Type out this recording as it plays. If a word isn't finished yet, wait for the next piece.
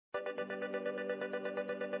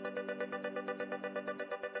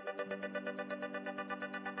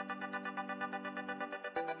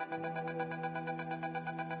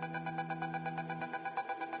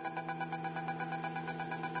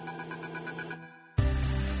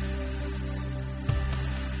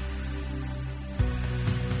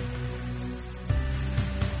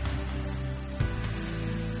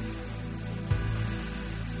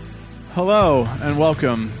Hello and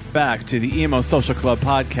welcome back to the Emo Social Club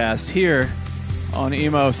podcast here on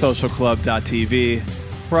emosocialclub.tv,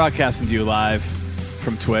 broadcasting to you live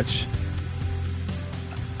from Twitch.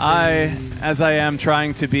 As I am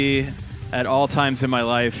trying to be at all times in my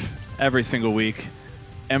life, every single week,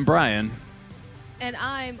 am Brian. And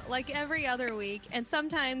I'm, like every other week, and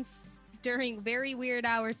sometimes during very weird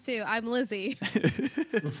hours too, I'm Lizzie.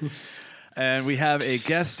 And we have a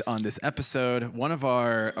guest on this episode, one of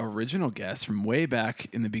our original guests from way back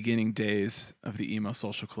in the beginning days of the Emo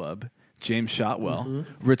Social Club, James Shotwell,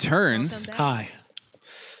 returns. Hi.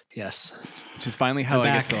 Yes. Which is finally how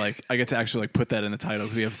I get to actually put that in the title,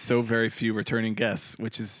 because we have so very few returning guests,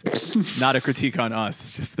 which is not a critique on us.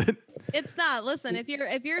 It's just that it's not. Listen, if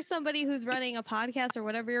you're somebody who's running a podcast or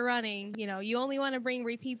whatever you're running, you only want to bring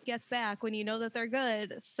repeat guests back when you know that they're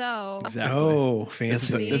good. So exactly. Oh,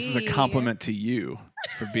 fancy. This is a compliment to you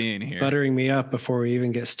for being here. Buttering me up before we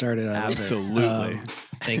even get started. Absolutely.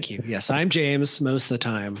 Thank you. Yes, I'm James most of the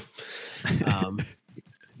time.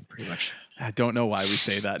 Pretty much. I don't know why we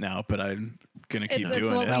say that now, but I'm going to keep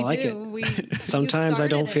doing it. I like it. Sometimes I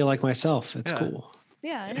don't feel like myself. It's cool.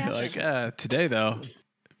 Yeah, it happens. Today, though,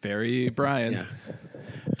 very Brian. Yeah.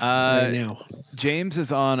 Right now. James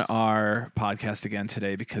is on our podcast again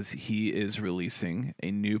today because he is releasing a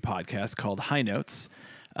new podcast called High Notes.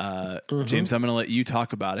 James, I'm going to let you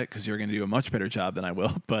talk about it because you're going to do a much better job than I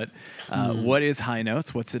will. But what is High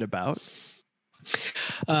Notes? What's it about?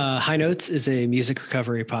 High Notes is a music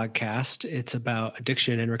recovery podcast. It's about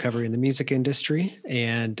addiction and recovery in the music industry.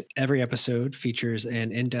 And every episode features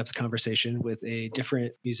an in-depth conversation with a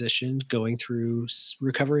different musician going through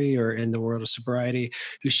recovery or in the world of sobriety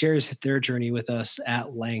who shares their journey with us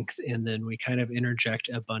at length. And then we kind of interject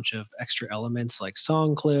a bunch of extra elements like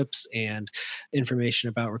song clips and information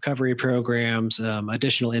about recovery programs,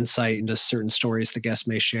 additional insight into certain stories the guests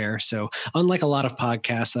may share. So unlike a lot of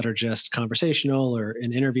podcasts that are just conversational or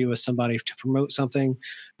an interview with somebody to promote something,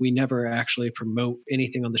 we never actually promote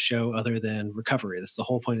anything on the show other than recovery. That's the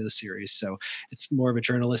whole point of the series. So it's more of a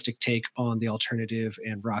journalistic take on the alternative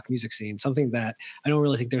and rock music scene, something that I don't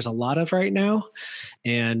really think there's a lot of right now.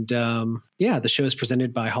 And the show is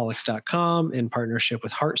presented by Holics.com in partnership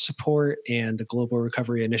with Heart Support and the Global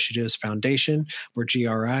Recovery Initiatives Foundation, or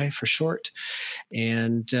GRI for short.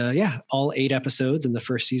 And all 8 episodes in the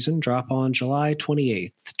first season drop on July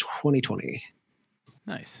 28th, 2020.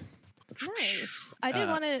 Nice. I did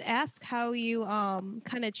want to ask how you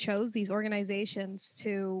kind of chose these organizations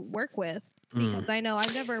to work with, because I know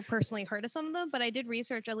I've never personally heard of some of them, but I did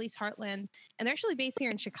research at least Heartland, and they're actually based here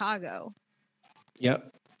in Chicago.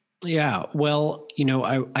 Yep. Yeah. Well,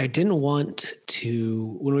 I didn't want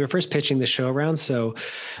to, when we were first pitching the show around. So,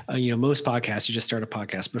 most podcasts, you just start a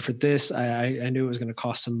podcast, but for this, I knew it was going to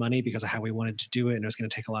cost some money because of how we wanted to do it. And it was going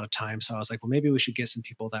to take a lot of time. So I was like, well, maybe we should get some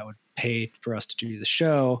people that would pay for us to do the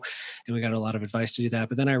show. And we got a lot of advice to do that.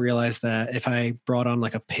 But then I realized that if I brought on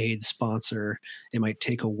like a paid sponsor, it might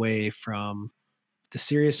take away from the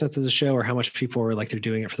seriousness of the show or how much people were like they're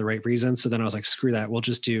doing it for the right reason. So then I was like, screw that. We'll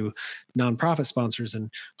just do nonprofit sponsors. And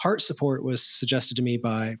Heart Support was suggested to me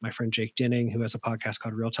by my friend Jake Dinning, who has a podcast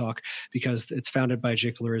called Real Talk, because it's founded by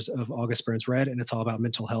Jake Lures of August Burns Red, and it's all about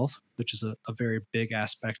mental health, which is a very big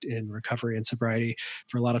aspect in recovery and sobriety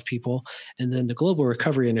for a lot of people. And then the Global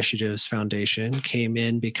Recovery Initiatives Foundation came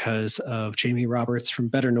in because of Jamie Roberts from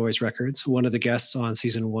Better Noise Records. One of the guests on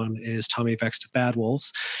season 1 is Tommy Vext of Bad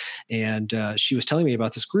Wolves. And she was telling me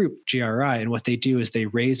about this group, GRI, and what they do is they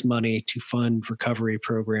raise money to fund recovery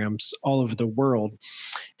programs all over the world.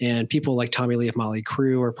 And people like Tommy Lee of Motley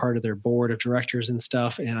Crue are part of their board of directors and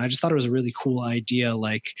stuff. And I just thought it was a really cool idea,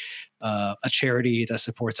 like a charity that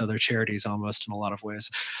supports other charities almost in a lot of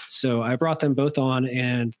ways. So I brought them both on,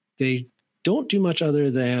 and they don't do much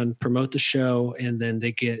other than promote the show, and then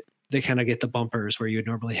they kind of get the bumpers where you would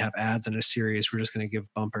normally have ads in a series. We're just going to give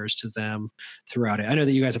bumpers to them throughout it. I know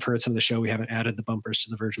that you guys have heard some of the show. We haven't added the bumpers to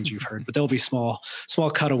the versions you've heard, but there'll be small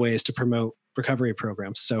cutaways to promote recovery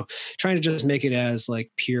programs. So trying to just make it as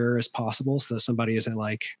like pure as possible so that somebody isn't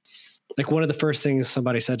like one of the first things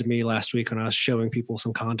somebody said to me last week when I was showing people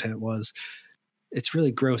some content was, it's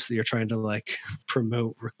really gross that you're trying to like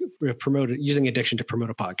promote it, using addiction to promote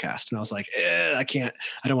a podcast. And I was like, I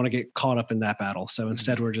don't want to get caught up in that battle. So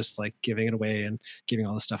instead we're just like giving it away and giving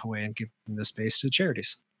all this stuff away and giving the space to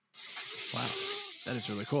charities. Wow. That is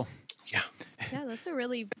really cool. Yeah. Yeah, that's a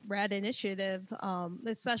really rad initiative.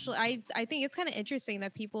 Especially, I think it's kind of interesting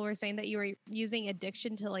that people were saying that you were using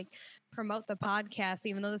addiction to like promote the podcast,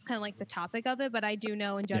 even though that's kind of like the topic of it. But I do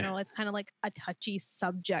know in general, it's kind of like a touchy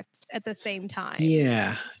subject at the same time.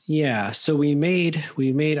 Yeah. So we made.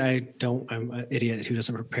 I'm an idiot who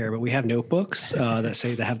doesn't prepare, but we have notebooks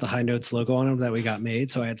that have the High Notes logo on them that we got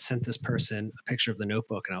made. So I had sent this person a picture of the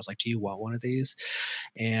notebook, and I was like, "Do you want one of these?"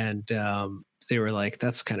 And they were like,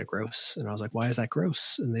 "That's kind of gross." And I was like, "Why is that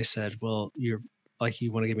gross?" And they said, "Well, you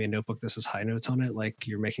want to give me a notebook that says High Notes on it, like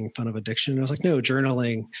you're making fun of addiction." And I was like, "No,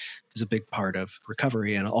 journaling is a big part of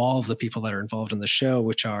recovery." And all of the people that are involved in the show,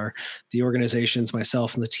 which are the organizations,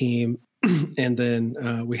 myself and the team, and then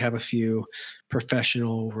we have a few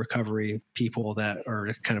professional recovery people that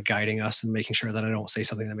are kind of guiding us and making sure that I don't say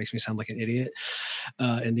something that makes me sound like an idiot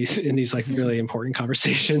in these like really important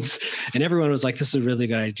conversations. And everyone was like, "This is a really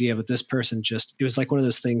good idea," but this person it was like one of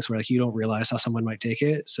those things where like you don't realize how someone might take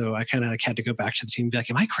it. So I kind of like had to go back to the team and be like,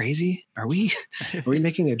 "Am I crazy? Are we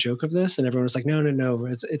making a joke of this?" And everyone was like, "No,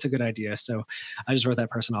 it's a good idea." So I just wrote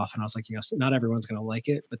that person off, and I was like, not everyone's going to like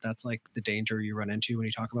it, but that's like the danger you run into when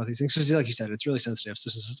you talk about these things. So like you said, it's really sensitive. So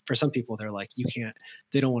for some people, they're like,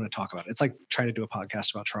 they don't want to talk about it. It's like trying to do a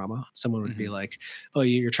podcast about trauma. Someone would be like, "Oh,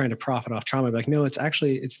 you're trying to profit off trauma." I'd be like, no, it's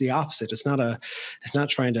the opposite. It's not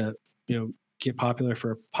trying to, get popular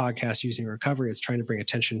for a podcast using recovery. It's trying to bring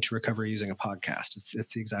attention to recovery using a podcast.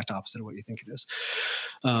 It's the exact opposite of what you think it is.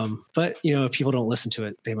 But if people don't listen to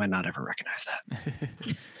it, they might not ever recognize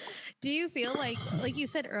that. Do you feel like you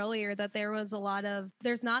said earlier, that there's not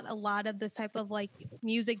a lot of this type of like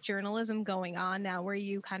music journalism going on now, where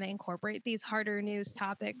you kind of incorporate these harder news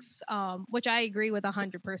topics, which I agree with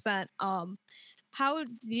 100%. How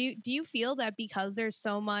do you feel that because there's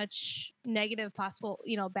so much negative possible,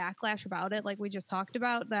 backlash about it, like we just talked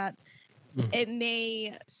about, that it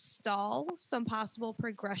may stall some possible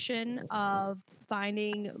progression of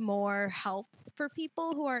finding more help for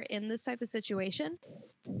people who are in this type of situation?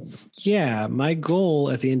 Yeah, my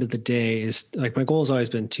goal at the end of the day is my goal has always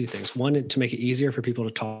been two things. One, to make it easier for people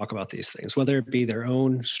to talk about these things, whether it be their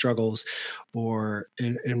own struggles or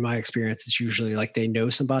in my experience, it's usually like they know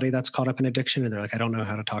somebody that's caught up in addiction and they're like, "I don't know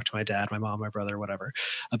how to talk to my dad, my mom, my brother, whatever,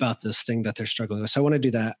 about this thing that they're struggling with." So I want to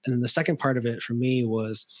do that. And then the second part of it for me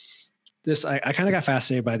was this, I kind of got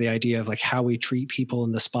fascinated by the idea of like how we treat people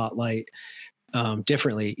in the spotlight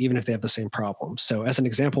differently, even if they have the same problem. So as an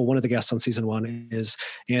example, one of the guests on season 1 is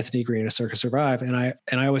Anthony Green of Circus Survive. And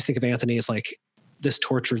I always think of Anthony as like this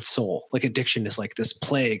tortured soul. Like addiction is like this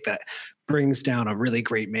plague that brings down a really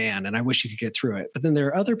great man, and I wish you could get through it. But then there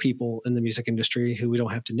are other people in the music industry who we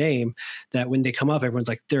don't have to name that when they come up, everyone's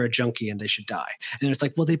like, they're a junkie and they should die. And it's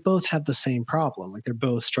like, well, they both have the same problem. Like they're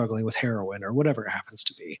both struggling with heroin or whatever it happens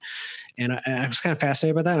to be. And I was kind of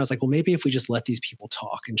fascinated by that. And I was like, well, maybe if we just let these people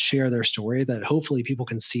talk and share their story, that hopefully people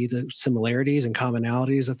can see the similarities and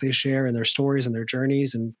commonalities that they share in their stories and their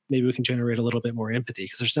journeys. And maybe we can generate a little bit more empathy,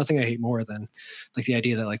 because there's nothing I hate more than like the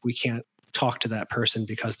idea that like we can't talk to that person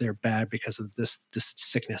because they're bad because of this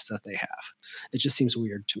sickness that they have. It just seems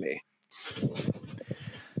weird to me.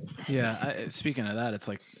 Yeah. Speaking of that, it's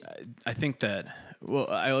like, I think that,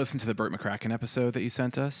 I listened to the Burt McCracken episode that you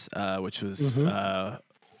sent us, which was,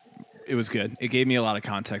 it was good. It gave me a lot of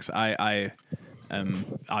context. I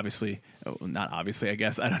am obviously, not obviously, I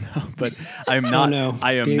guess, I don't know, but I'm not,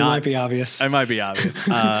 I am not. Might be obvious. I might be obvious.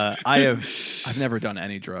 I've never done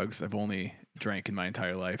any drugs. I've only drank in my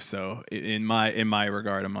entire life. So in my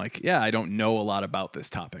regard, I'm like, yeah, I don't know a lot about this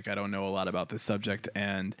topic. I don't know a lot about this subject.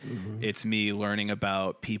 And it's me learning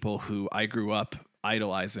about people who I grew up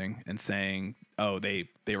idolizing and saying, oh, they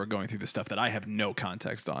were going through the stuff that I have no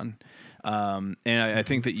context on. And I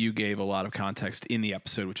think that you gave a lot of context in the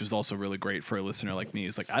episode, which was also really great for a listener like me.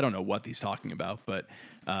 It's like, I don't know what he's talking about, but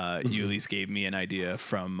you at least gave me an idea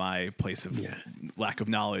from my place of lack of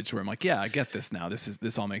knowledge, where I'm like, yeah, I get this now.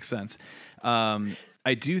 This all makes sense.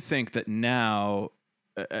 I do think that now,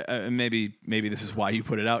 maybe this is why you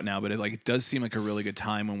put it out now, but it does seem like a really good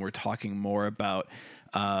time when we're talking more about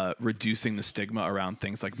reducing the stigma around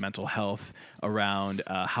things like mental health, around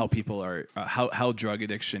how people are, how drug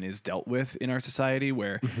addiction is dealt with in our society,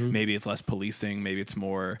 where maybe it's less policing, maybe it's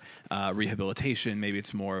more rehabilitation, maybe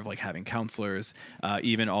it's more of like having counselors,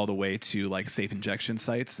 even all the way to like safe injection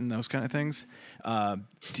sites and those kind of things.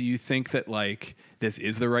 Do you think that like this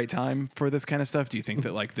is the right time for this kind of stuff? Do you think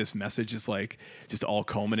that like this message is like just all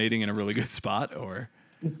culminating in a really good spot, or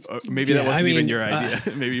maybe that wasn't even your idea?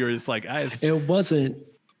 Maybe you were just like, it wasn't.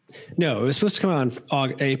 No, it was supposed to come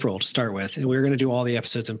out in April to start with, and we were going to do all the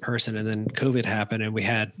episodes in person, and then COVID happened, and we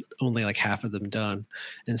had only like half of them done,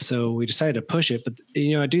 and so we decided to push it. But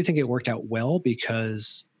I do think it worked out well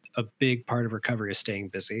because a big part of recovery is staying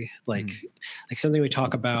busy. Like something we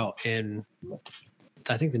talk about in,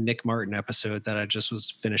 I think, the Nick Martin episode that I just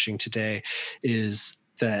was finishing today, is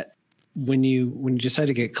that when you decide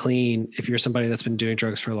to get clean, if you're somebody that's been doing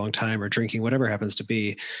drugs for a long time or drinking, whatever it happens to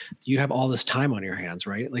be, you have all this time on your hands,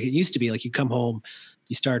 right? Like it used to be like you come home,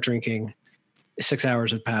 you start drinking, 6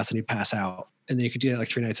 hours would pass and you pass out. And then you could do that like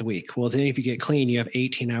 3 nights a week. Well, then if you get clean, you have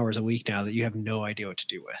 18 hours a week now that you have no idea what to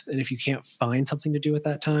do with. And if you can't find something to do at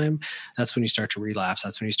that time, that's when you start to relapse.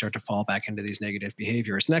 That's when you start to fall back into these negative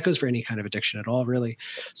behaviors. And that goes for any kind of addiction at all, really.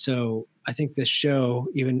 So I think this show,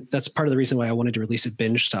 even that's part of the reason why I wanted to release it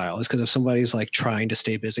binge style, is because if somebody's like trying to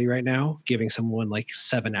stay busy right now, giving someone like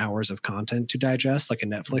 7 hours of content to digest, like a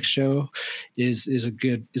Netflix show, is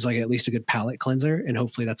like at least a good palate cleanser. And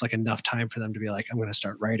hopefully that's like enough time for them to be like, I'm going to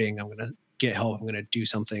start writing. I'm going to get help. I'm going to do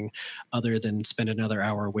something other than spend another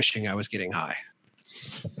hour wishing I was getting high.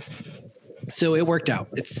 So it worked out.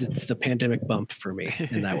 It's the pandemic bump for me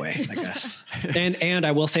in that way, I guess. And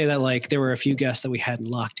I will say that like there were a few guests that we hadn't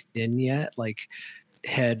locked in yet. Like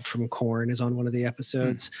Head from Korn is on one of the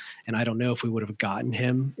episodes, and I don't know if we would have gotten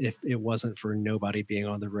him if it wasn't for nobody being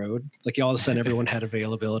on the road. Like all of a sudden, everyone had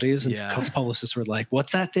availabilities, and publicists were like,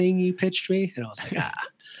 "What's that thing you pitched me?" And I was like,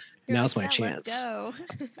 now's my chance. Let's go.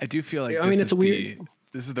 I do feel like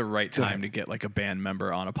this is the right time to get like a band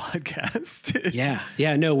member on a podcast.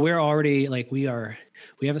 Yeah. No, we're already like we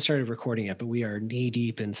haven't started recording yet, but we are knee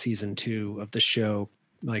deep in season 2 of the show.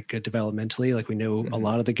 Like developmentally, like we know a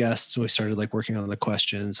lot of the guests. So we started like working on the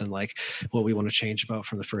questions and like what we want to change about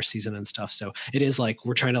from the first season and stuff. So it is like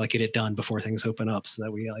we're trying to like get it done before things open up so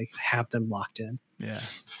that we like have them locked in. Yeah.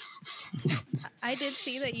 I did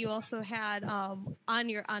see that you also had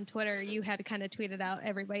on Twitter, you had kind of tweeted out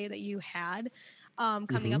everybody that you had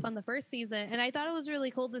coming up on the first season. And I thought it was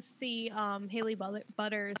really cool to see Haley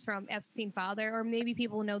Butters from Epstein Father, or maybe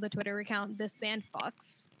people know the Twitter account, This Band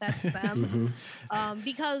Fucks. That's them.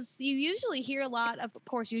 Because you usually hear a lot of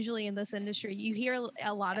course, usually in this industry, you hear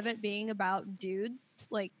a lot of it being about dudes,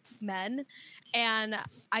 like men. And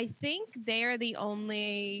I think they're the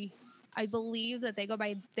only... I believe that they go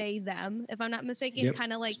by they, them, if I'm not mistaken,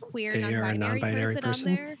 kind of like queer, non-binary person on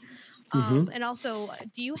there. And also,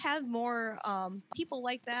 do you have more people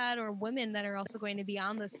like that or women that are also going to be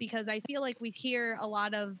on this? Because I feel like we hear a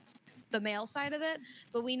lot of the male side of it,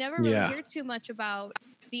 but we never really hear too much about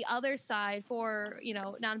the other side for,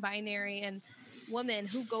 non-binary and women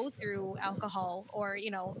who go through alcohol or,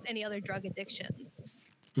 any other drug addictions.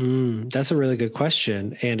 That's a really good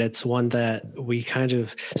question. And it's one that we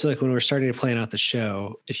so like when we're starting to plan out the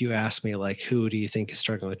show, if you ask me like, who do you think is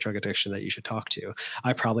struggling with drug addiction that you should talk to?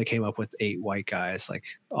 I probably came up with 8 white guys, like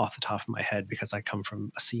off the top of my head, because I come from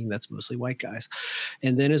a scene that's mostly white guys.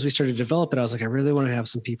 And then as we started to develop it, I was like, I really want to have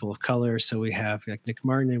some people of color. So we have like Nick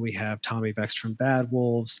Martin and we have Tommy Vext from Bad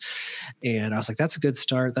Wolves. And I was like, that's a good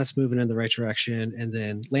start. That's moving in the right direction. And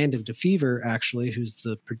then Landon DeFever, actually, who's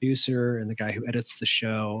the producer and the guy who edits the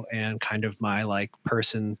show, and kind of my like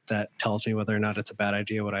person that tells me whether or not it's a bad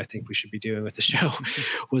idea what I think we should be doing with the show,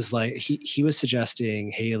 was like he was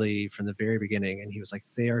suggesting Haley from the very beginning, and he was like,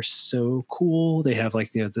 they are so cool. They have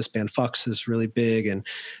like This Band Fucks is really big and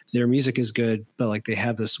their music is good, but like they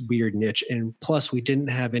have this weird niche. And plus we didn't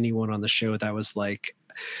have anyone on the show that was like,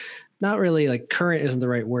 not really like current isn't the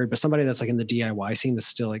right word, but somebody that's like in the DIY scene that's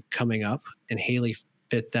still like coming up, and Haley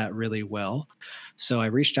fit that really well. So I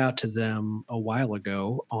reached out to them a while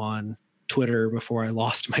ago on Twitter before I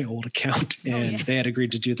lost my old account, and they had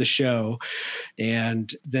agreed to do the show.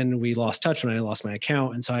 And then we lost touch when I lost my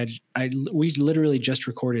account. And so we literally just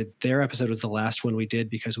recorded their episode. Was the last one we did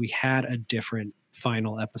because we had a different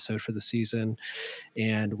final episode for the season.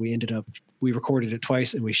 And we recorded it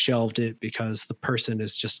twice and we shelved it because the person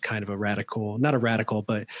is just kind of not a radical,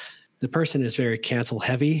 but the person is very cancel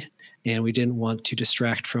heavy, and we didn't want to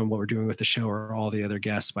distract from what we're doing with the show or all the other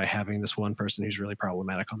guests by having this one person who's really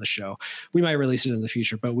problematic on the show. We might release it in the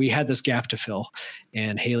future, but we had this gap to fill,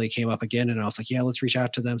 and Haley came up again, and I was like, yeah, let's reach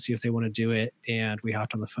out to them, see if they want to do it. And we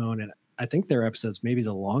hopped on the phone, and I think their episode's maybe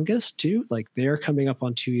the longest too. Like they're coming up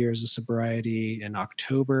on 2 years of sobriety in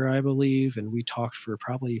October, I believe. And we talked for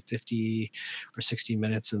probably 50 or 60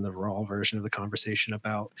 minutes in the raw version of the conversation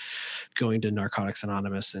about going to Narcotics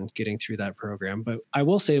Anonymous and getting through that program. But I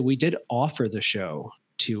will say we did offer the show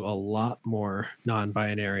to a lot more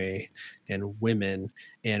non-binary and women,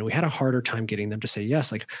 and we had a harder time getting them to say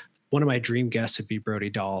yes. Like one of my dream guests would be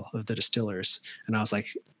Brody Dahl of the Distillers. And I was like,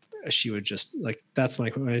 she would just like, that's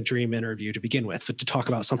my dream interview to begin with, but to talk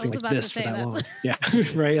about something like this for that long. Yeah.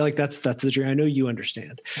 Right. Like that's the dream. I know you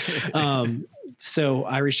understand. So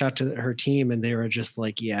I reached out to her team and they were just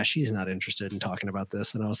like, yeah, she's not interested in talking about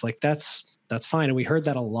this. And I was like, that's fine. And we heard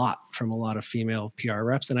that a lot from a lot of female PR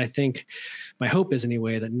reps. And I think my hope is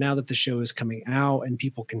anyway, that now that the show is coming out and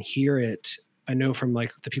people can hear it, I know from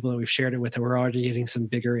like the people that we've shared it with that we're already getting some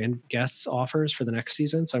bigger guests offers for the next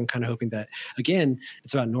season. So I'm kind of hoping that, again,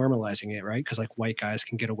 it's about normalizing it, right? Because like white guys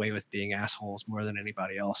can get away with being assholes more than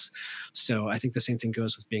anybody else. So I think the same thing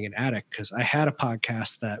goes with being an addict, because I had a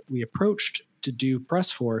podcast that we approached to do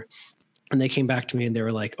press for, and they came back to me and they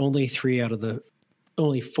were like, only 4 out of the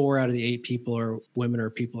 8 people are women or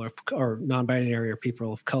people or non-binary or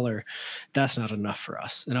people of color. That's not enough for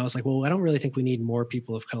us. And I was like, well, I don't really think we need more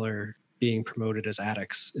people of color being promoted as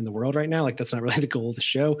addicts in the world right now. Like that's not really the goal of the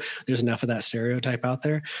show. There's enough of that stereotype out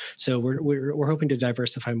there. So we're hoping to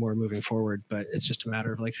diversify more moving forward, but it's just a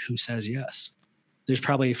matter of like who says yes. There's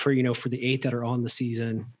probably for the 8 that are on the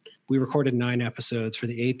season, we recorded 9 episodes. For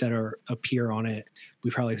the 8 that appear on it,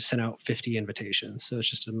 we probably sent out 50 invitations. So it's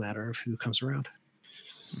just a matter of who comes around.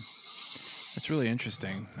 That's really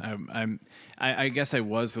interesting. I guess I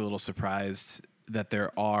was a little surprised that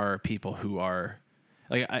there are people who are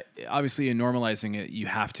like, obviously in normalizing it, you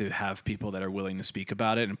have to have people that are willing to speak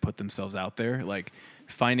about it and put themselves out there. Like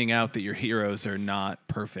finding out that your heroes are not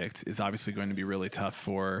perfect is obviously going to be really tough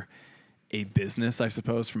for a business, I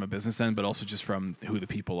suppose, from a business end, but also just from who the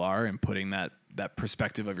people are and putting that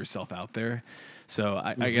perspective of yourself out there. So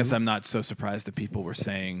I guess I'm not so surprised that people were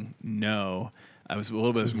saying no. I was a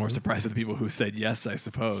little bit more surprised at the people who said yes, I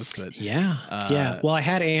suppose. But yeah. Well, I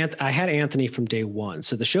had Anthony from day one.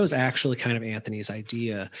 So the show's actually kind of Anthony's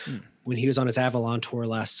idea. When he was on his Avalon tour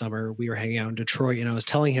last summer, we were hanging out in Detroit, and I was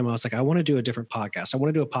telling him, I was like, I want to do a different podcast. I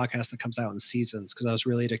want to do a podcast that comes out in seasons, because I was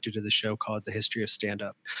really addicted to the show called The History of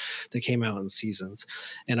Stand-Up that came out in seasons.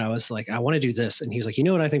 And I was like, I want to do this. And he was like, you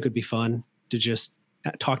know what I think would be fun? To just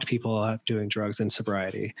talk to people about doing drugs and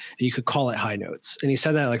sobriety, and you could call it High Notes. And he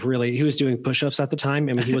said that like really, he was doing push-ups at the time.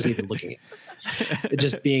 I mean, he wasn't even looking at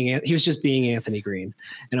it. He was just being Anthony Green.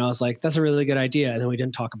 And I was like, that's a really good idea. And then we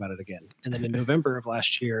didn't talk about it again. And then in November of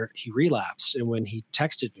last year, he relapsed. And when he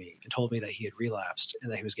texted me and told me that he had relapsed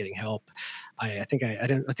and that he was getting help, I think I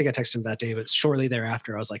texted him that day, but shortly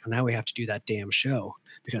thereafter, I was like, well, now we have to do that damn show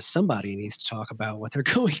because somebody needs to talk about what they're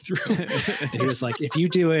going through. And he was like, if you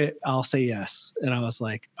do it, I'll say yes. And I was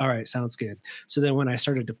like, all right, sounds good. So then when I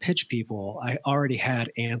started to pitch people, I already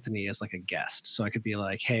had Anthony as like a guest. So I could be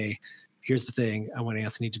like, hey, here's the thing. I want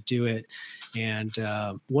Anthony to do it. And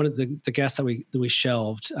one of the guests that we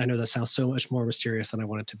shelved, I know that sounds so much more mysterious than I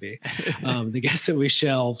want it to be. The guest that we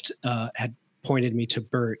shelved had pointed me to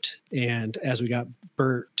Bert. And as we got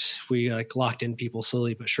Bert, we like locked in people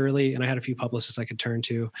slowly but surely. And I had a few publicists I could turn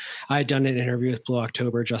to. I had done an interview with Blue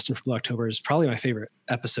October. Justin from Blue October is probably my favorite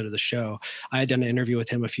episode of the show. I had done an interview with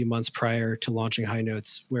him a few months prior to launching High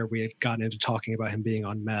Notes, where we had gotten into talking about him being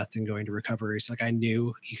on meth and going to recovery. So like I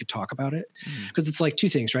knew he could talk about it, because it's like two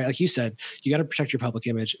things, right? Like you said, you got to protect your public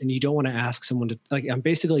image, and you don't want to ask someone to, like, I'm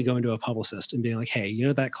basically going to a publicist and being like, hey, you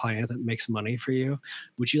know that client that makes money for you?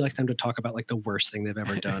 Would you like them to talk about like the worst thing they've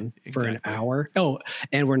ever done Exactly. for an hour? Oh,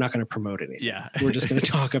 and we're not going to promote anything. Yeah. We're just going to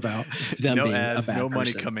talk about them no being ads, a bad no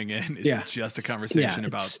person. money coming in. It's just a conversation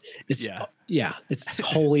about it's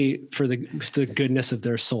wholly for the goodness of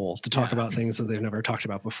their soul to talk about things that they've never talked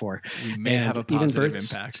about before. We may have a positive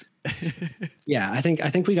impact. Yeah, I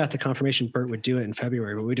think we got the confirmation Bert would do it in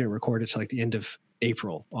February, but we didn't record it till like the end of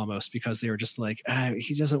April almost, because they were just like,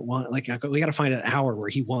 he doesn't want, like, we got to find an hour where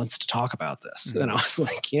he wants to talk about this. Mm-hmm. And I was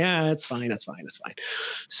like, yeah, it's fine.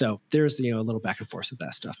 So there's, a little back and forth with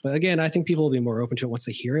that stuff. But again, I think people will be more open to it once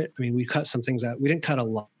they hear it. I mean, we cut some things out. We didn't cut a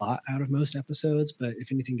lot out of most episodes, but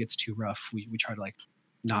if anything gets too rough, we try to like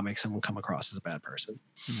not make someone come across as a bad person.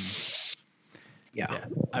 Mm-hmm. Yeah.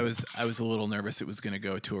 I was a little nervous it was going to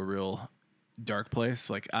go to a real dark place.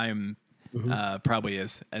 Like I'm Probably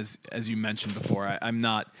is, as you mentioned before. I'm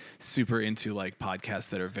not super into like podcasts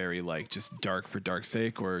that are very like just dark for dark's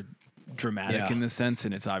sake or dramatic in this sense,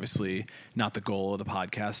 and it's obviously not the goal of the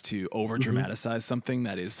podcast to over dramatize something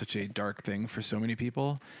that is such a dark thing for so many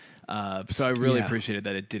people. So I really appreciated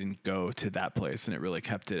that it didn't go to that place, and it really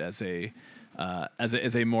kept it as a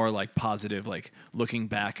more like positive, like looking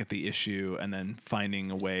back at the issue and then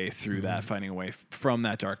finding a way through that, finding a way from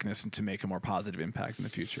that darkness and to make a more positive impact in the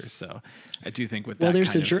future. So I do think with that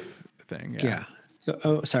kind of thing. Yeah.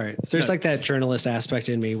 Oh, sorry. There's like that journalist aspect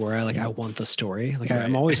in me where I want the story. Like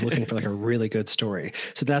I'm always looking for like a really good story.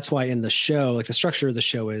 So that's why in the show, like the structure of the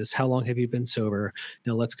show is how long have you been sober?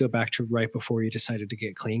 Now let's go back to right before you decided to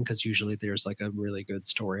get clean. Cause usually there's like a really good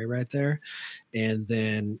story right there. And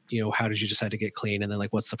then, how did you decide to get clean? And then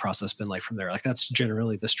like, what's the process been like from there? Like that's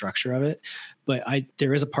generally the structure of it. But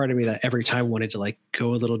there is a part of me that every time wanted to like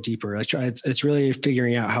go a little deeper. It's really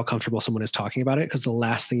figuring out how comfortable someone is talking about it. Cause the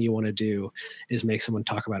last thing you want to do is make someone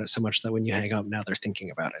talk about it so much that when you hang up, now they're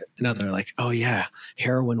thinking about it. And now they're like, oh yeah,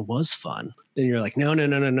 heroin was fun. And you're like, no.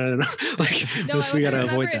 Like, we gotta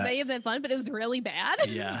avoid that. It may have been fun, but it was really bad.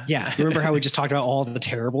 Yeah. Remember how we just talked about all the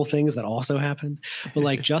terrible things that also happened? But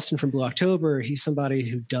like Justin from Blue October, he's somebody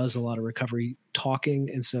who does a lot of recovery talking.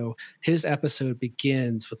 And so his episode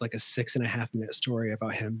begins with like a 6.5 minute story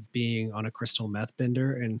about him being on a crystal meth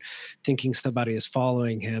bender and thinking somebody is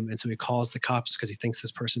following him. And so he calls the cops because he thinks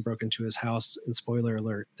this person broke into his house. And spoiler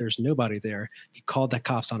alert, there's nobody there. He called the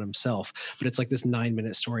cops on himself. But it's like this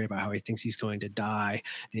 9-minute story about how he thinks he's going to die.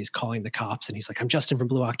 And he's calling the cops and he's like, I'm Justin from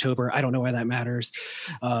Blue October. I don't know why that matters.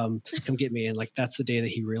 Come get me. And like, that's the day that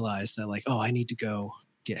he realized that like, oh, I need to go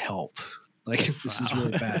get help. Like this is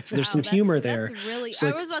really bad. So there's some humor there. That's really, so,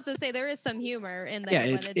 I was about to say there is some humor in there.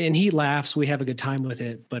 Yeah, and he laughs. We have a good time with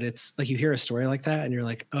it, but it's like you hear a story like that and you're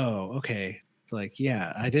like, oh, okay. Like,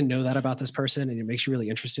 yeah, I didn't know that about this person, and it makes you really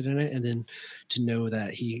interested in it. And then to know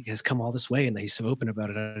that he has come all this way and that he's so open about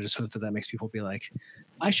it, I just hope that makes people be like,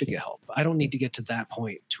 I should get help. I don't need to get to that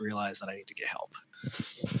point to realize that I need to get help.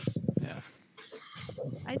 Yeah.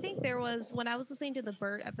 I think there was, when I was listening to the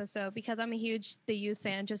Bert episode, because I'm a huge The Used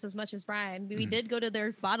fan just as much as Brian, we did go to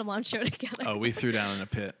their Bottom Launch show together. Oh, we threw down in a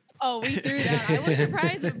pit. Oh, we threw that. I was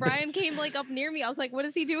surprised that Brian came like up near me. I was like, what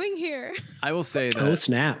is he doing here? I will say that. Oh,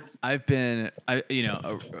 snap. I've been,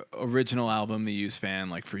 original album, The Used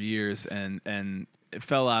fan, like for years, and it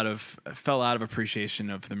fell out of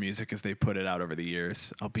appreciation of the music as they put it out over the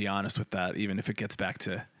years. I'll be honest with that. Even if it gets back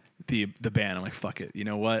to the band, I'm like, fuck it. You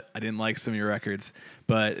know what? I didn't like some of your records,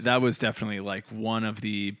 but that was definitely like one of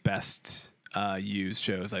the best Used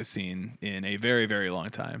shows I've seen in a very, very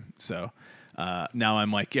long time. So. Now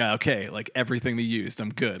I'm like, yeah, okay, like everything they used,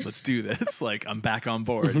 I'm good. Let's do this. Like I'm back on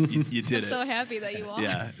board. You did I'm so happy that you are.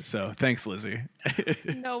 Yeah. So thanks, Lizzie.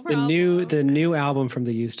 No problem. The new album from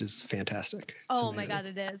The Used is fantastic. Oh my God,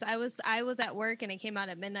 it is. I was at work and it came out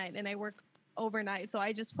at midnight, and I work overnight, so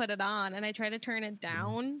I just put it on and I try to turn it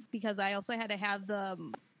down because I also had to have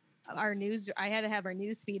our news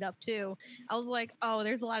feed up too. I was like, oh,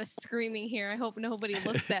 there's a lot of screaming here. I hope nobody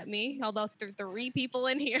looks at me. Although there are 3 people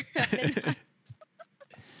in here.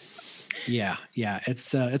 Yeah.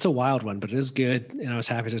 It's a wild one, but it is good. And I was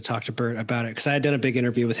happy to talk to Bert about it because I had done a big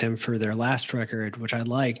interview with him for their last record, which I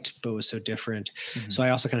liked, but was so different. Mm-hmm. So I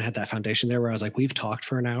also kind of had that foundation there where I was like, we've talked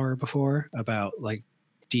for an hour before about like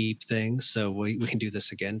deep things, so we can do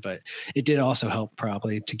this again. But it did also help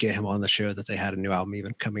probably to get him on the show that they had a new album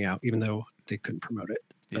even coming out, even though they couldn't promote it.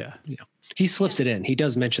 But, he slips it in. He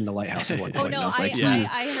does mention the Lighthouse at one point. Oh no, I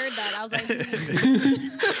heard that. I was like,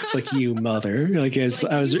 it's like, you mother. Like it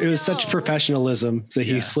was such professionalism that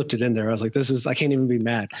he slipped it in there. I was like, I can't even be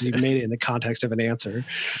mad because you made it in the context of an answer.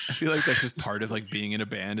 I feel like that's just part of like being in a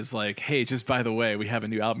band is like, hey, just by the way, we have a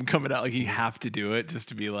new album coming out. Like you have to do it just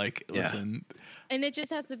to be like, listen. And it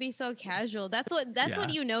just has to be so casual. That's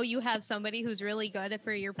what you have somebody who's really good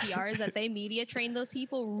for your PR is that they media train those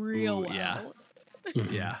people real well. Yeah.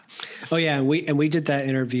 Mm-hmm. Yeah. Oh yeah. And we did that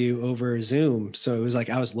interview over Zoom. So it was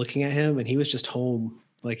like, I was looking at him and he was just home,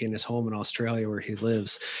 like in his home in Australia where he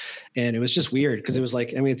lives. And it was just weird because it was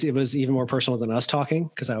like, I mean, it was even more personal than us talking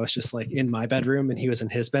because I was just like in my bedroom and he was in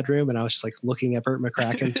his bedroom. And I was just like looking at Bert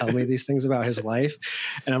McCracken telling me these things about his life.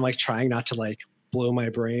 And I'm like trying not to like blow my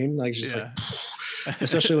brain. Like just like,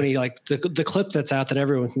 especially when he like the clip that's out that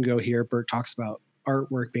everyone can go hear. Bert talks about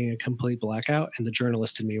artwork being a complete blackout, and the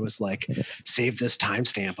journalist in me was like, save this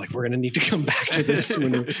timestamp, like we're gonna need to come back to this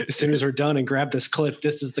as soon as we're done and grab this clip.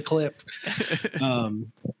 This is the clip. There's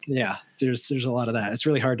a lot of that. It's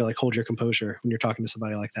really hard to like hold your composure when you're talking to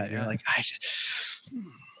somebody like that. You're like,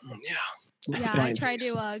 Yeah, I tried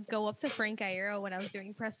to go up to Frank Iero when I was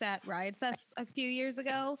doing press at Riot Fest a few years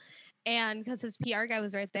ago. And because his PR guy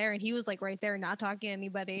was right there and he was like right there not talking to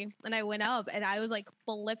anybody. And I went up and I was like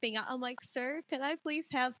flipping out. I'm like, sir, can I please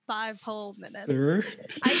have 5 whole minutes? Sir?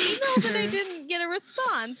 I emailed and I didn't get a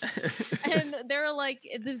response. And they were like,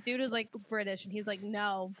 this dude is like British. And he's like,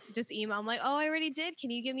 no, just email. I'm like, oh, I already did. Can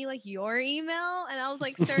you give me like your email? And I was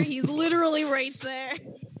like, sir, he's literally right there.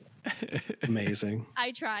 Amazing.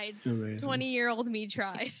 I tried. Amazing. 20-year-old me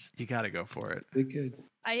tried. You got to go for it. Be good.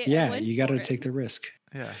 I you got to take the risk.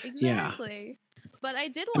 Yeah. Exactly. Yeah. But I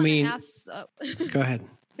did want to ask. Go ahead.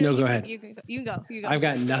 No, go ahead. You can go. I've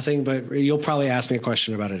got nothing, but you'll probably ask me a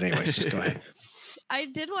question about it anyways. Just go ahead. I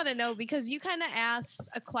did want to know because you kind of asked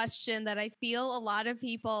a question that I feel a lot of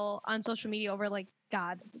people on social media over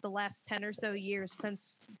the last 10 or so years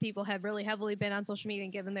since people have really heavily been on social media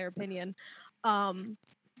and given their opinion.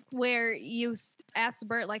 Where you asked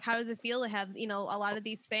Bert, like, how does it feel to have, a lot of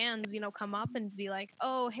these fans, come up and be like,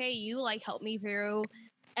 oh, hey, you helped me through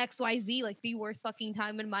XYZ, the worst fucking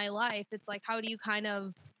time in my life. It's like, how do you kind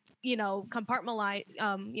of, compartmentalize,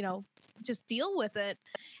 just deal with it?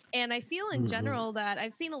 And I feel in general that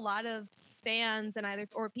I've seen a lot of fans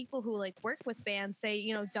or people who work with bands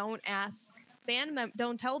say, don't ask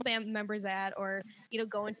don't tell band members that, or,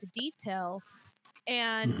 go into detail.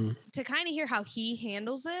 And to kind of hear how he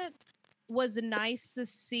handles it was nice to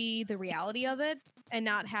see the reality of it and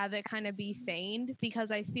not have it kind of be feigned,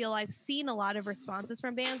 because I feel I've seen a lot of responses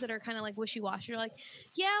from bands that are kind of wishy-washy. You're like,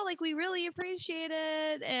 yeah, we really appreciate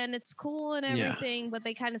it and it's cool and everything, but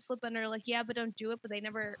they kind of slip under yeah, but don't do it. But they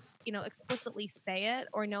never, explicitly say it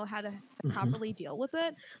or know how to properly deal with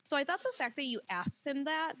it. So I thought the fact that you asked him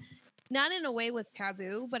that, not in a way was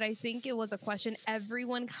taboo, but I think it was a question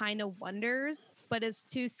everyone kind of wonders, but is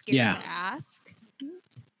too scared to ask.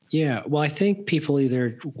 Yeah. Well, I think people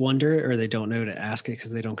either wonder or they don't know to ask it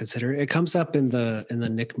because they don't consider it. It comes up in the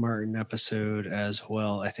Nick Martin episode as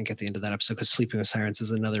well. I think at the end of that episode, because Sleeping with Sirens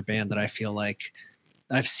is another band that I feel like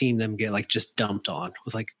I've seen them get just dumped on,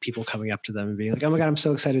 with people coming up to them and being like, oh my God, I'm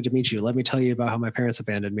so excited to meet you. Let me tell you about how my parents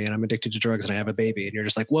abandoned me and I'm addicted to drugs and I have a baby. And you're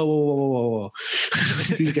just like, whoa, whoa, whoa, whoa, whoa.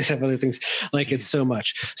 These guys have other things. It's so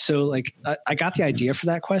much. So I got the idea for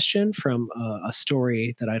that question from a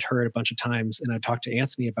story that I'd heard a bunch of times. And I talked to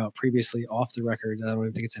Anthony about previously off the record. I don't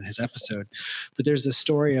even think it's in his episode, but there's a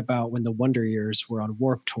story about when the Wonder Years were on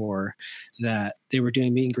Warped Tour, that they were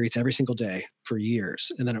doing meet and greets every single day for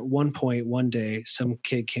years. And then at one point, one day, some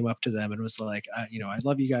kid came up to them and was like, I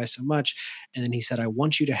love you guys so much. And then he said, I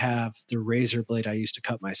want you to have the razor blade I used to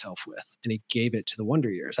cut myself with. And he gave it to the Wonder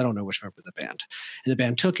Years. I don't know which member of the band. And the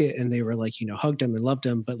band took it and they were hugged him and loved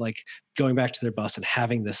him. But going back to their bus and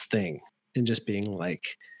having this thing and just being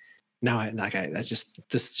that's just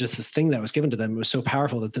this thing that was given to them. It was so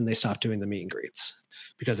powerful that then they stopped doing the meet and greets,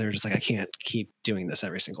 because they were just I can't keep doing this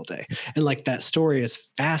every single day. And that story has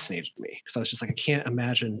fascinated me, because I was just I can't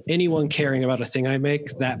imagine anyone caring about a thing I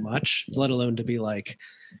make that much, let alone to be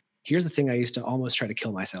here's the thing I used to almost try to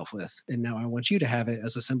kill myself with. And now I want you to have it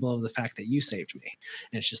as a symbol of the fact that you saved me.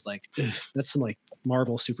 And it's just that's some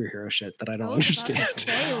Marvel superhero shit that I don't understand.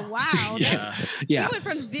 Wow. Yeah. You went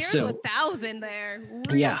from 0 to 1,000 there.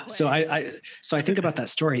 Yeah. Quick. So I think about that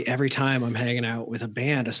story every time I'm hanging out with a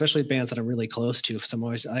band, especially bands that I'm really close to. Cause I'm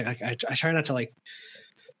always, I try not to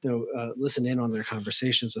listen in on their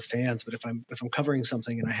conversations with fans. But if I'm covering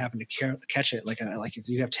something and I happen to catch it, if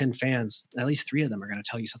you have 10 fans, at least 3 of them are going to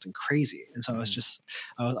tell you something crazy. And so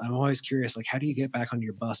I'm always curious, how do you get back on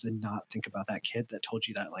your bus and not think about that kid that told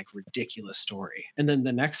you that ridiculous story? And then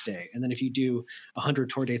the next day, and then if you do 100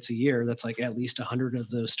 tour dates a year, that's at least 100 of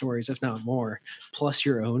those stories, if not more, plus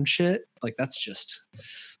your own shit. That's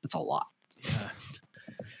a lot. Yeah.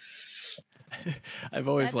 I've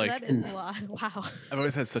always that is a lot. Wow. I've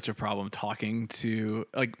always had such a problem talking to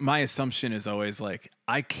my assumption is always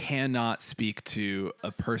I cannot speak to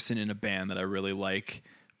a person in a band that I really like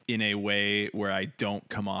in a way where I don't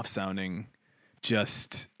come off sounding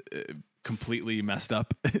just completely messed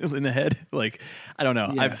up in the head. I don't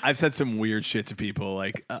know. Yeah. I've said some weird shit to people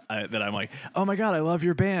that I'm like, oh my God, I love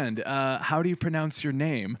your band. How do you pronounce your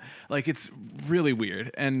name? It's really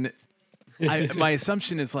weird. And my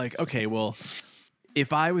assumption is okay, well,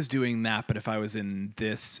 if I was doing that, but if I was in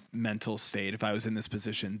this mental state, if I was in this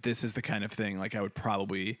position, this is the kind of thing I would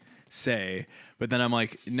probably say. But then I'm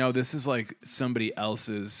no, this is somebody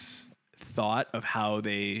else's thought of how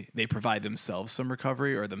they provide themselves some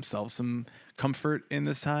recovery or themselves some comfort in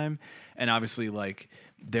this time. And obviously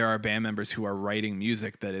there are band members who are writing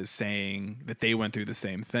music that is saying that they went through the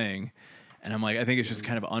same thing. And I'm I think it's just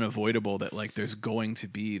kind of unavoidable that there's going to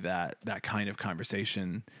be that kind of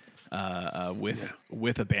conversation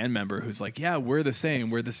with a band member who's like, yeah, we're the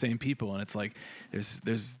same people. And it's like,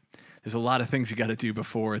 there's a lot of things you got to do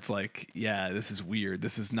before it's like, yeah, this is weird.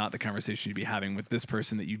 This is not the conversation you'd be having with this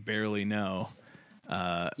person that you barely know.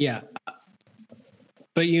 Yeah.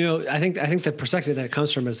 But, I think the perspective that it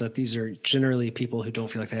comes from is that these are generally people who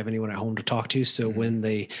don't feel like they have anyone at home to talk to. So when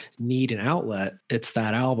they need an outlet, it's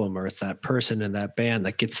that album or it's that person in that band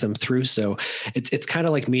that gets them through. So it's kind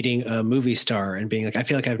of like meeting a movie star and being like, I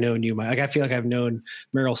feel like I've known you. I feel like I've known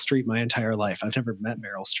Meryl Streep my entire life. I've never met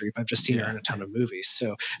Meryl Streep. I've just seen her in a ton of movies.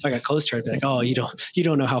 So if I got close to her, I'd be like, oh, you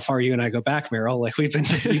don't know how far you and I go back, Meryl. Like we've been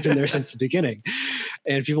there since the beginning.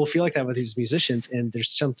 And people feel like that with these musicians. And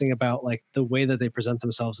there's something about like the way that they present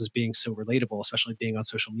themselves as being so relatable, especially being on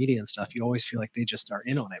social media and stuff. You always feel like they just are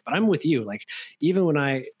in on it. But I'm with you. Like even when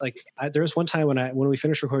there was one time when we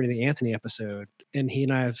finished recording the Anthony episode, and he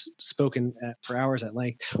and I have spoken for hours at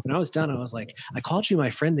length. When I was done, I was like, I called you my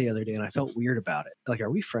friend the other day, and I felt weird about it. Like, are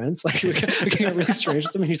we friends? Like we got really strange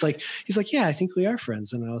with him. And he's like, yeah, I think we are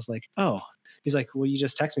friends. And I was like, oh. He's like, well, you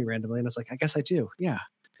just text me randomly, and I was like, I guess I do. Yeah.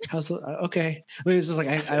 Okay. I mean, it was just like,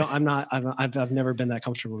 I've never been that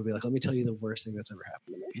comfortable to be like, let me tell you the worst thing that's ever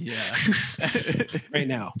happened to me. Yeah. Right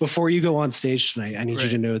now, before you go on stage tonight, I need you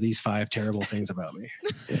to know these 5 terrible things about me.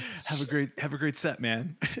 Have a great set,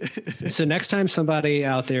 man. So next time somebody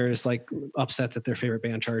out there is like upset that their favorite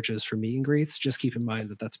band charges for meet and greets, just keep in mind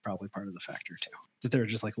that that's probably part of the factor too. That they're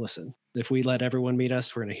just like, listen, if we let everyone meet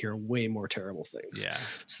us, we're going to hear way more terrible things. Yeah.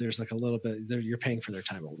 So there's like a little bit, you're paying for their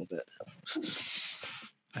time a little bit.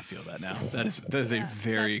 I feel that now. That is a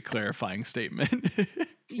very clarifying statement.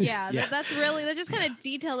 That's really, that just kind of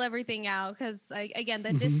detailed everything out. Cause again,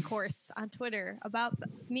 the discourse on Twitter about the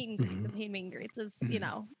meet and greets and paid meet and greets is,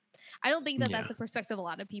 I don't think that's a perspective a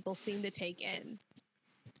lot of people seem to take in.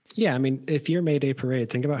 Yeah, I mean, if you're May Day Parade,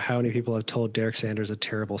 think about how many people have told Derek Sanders a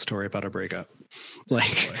terrible story about a breakup.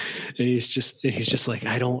 Like, and he's just like,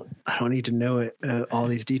 I don't need to know it, all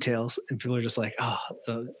these details. And people are just like,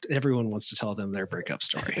 everyone wants to tell them their breakup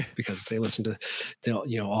story because they listen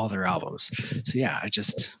to, all their albums. So yeah,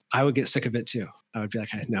 I would get sick of it too. I would be like,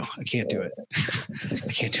 no, I can't do it.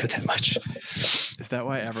 I can't do it that much. Is that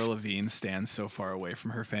why Avril Lavigne stands so far away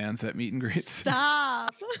from her fans at meet and greets?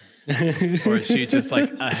 Stop. Or is she just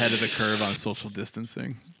like ahead of the curve on social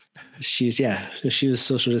distancing? She was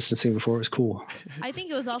social distancing before it was cool. I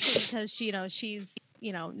think it was also because she's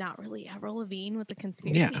not really Avril Lavigne with the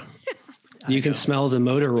conspiracy. Yeah. You can smell the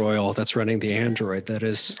motor oil that's running the Android that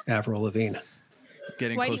is Avril Lavigne.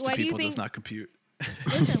 Getting close to people does not compute.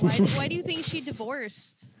 Listen, why do you think she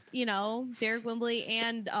divorced, Derek Wembley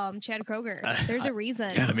and Chad Kroger? There's a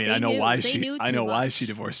reason. I mean, I know why she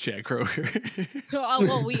divorced Chad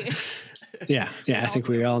Kroger. Yeah, I think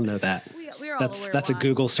we all know that. We're all aware that's a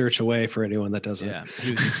Google search away for anyone that doesn't. Yeah,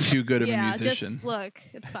 he was just too good of a musician. Just look,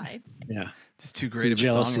 it's fine. Yeah, just too great of a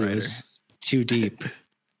jealousy songwriter. Was too deep.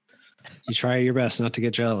 You try your best not to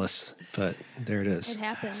get jealous, but there it is. It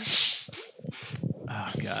happens.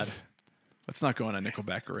 Oh God. Let's not go on a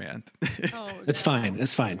Nickelback rant. It's fine.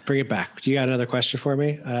 It's fine. Bring it back. Do you got another question for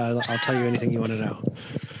me? I'll tell you anything you want to know.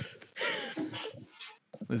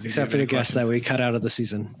 Except for the guest that we cut out of the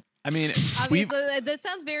season. I mean, obviously, that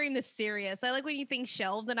sounds very mysterious. I like when you think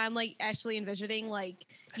shelved, and I'm like actually envisioning like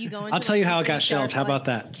you go into. I'll tell you how it got shelved. How about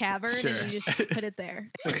that? Cavern, and you just put it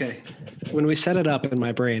there. Okay. When we set it up in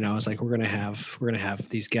my brain, I was like, we're gonna have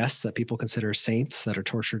these guests that people consider saints that are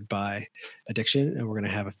tortured by addiction, and we're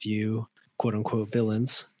gonna have a few quote unquote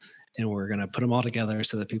villains, and we're going to put them all together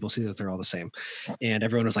so that people see that they're all the same. And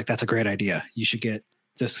everyone was like, that's a great idea. You should get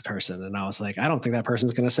this person. And I was like, I don't think that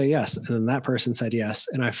person's going to say yes. And then that person said yes.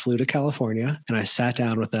 And I flew to California and I sat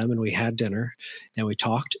down with them and we had dinner and we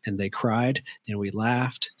talked and they cried and we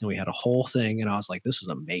laughed and we had a whole thing. And I was like, this was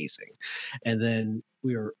amazing. And then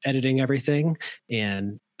we were editing everything.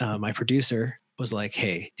 And my producer was like,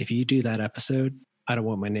 hey, if you do that episode, I don't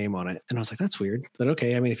want my name on it. And I was like, that's weird, but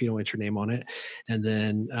okay. I mean, if you don't want your name on it. And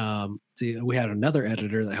then we had another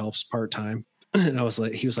editor that helps part-time. And I was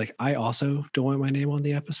like, he was like, I also don't want my name on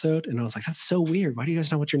the episode. And I was like, that's so weird. Why do you guys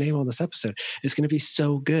not want your name on this episode? It's going to be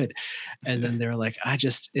so good. And then they're like,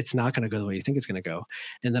 it's not going to go the way you think it's going to go.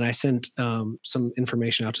 And then I sent some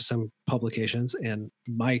information out to some publications, and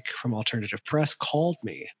Mike from Alternative Press called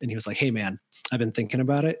me and he was like, hey man, I've been thinking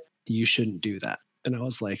about it. You shouldn't do that. And I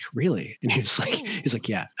was like, really? And he's like,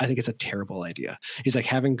 yeah, I think it's a terrible idea. He's like,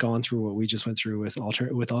 having gone through what we just went through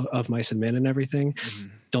with Of Mice and Men and everything,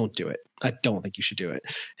 don't do it. I don't think you should do it.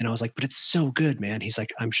 And I was like, but it's so good, man. He's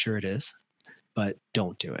like, I'm sure it is, but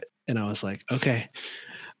don't do it. And I was like, okay.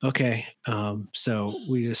 okay, so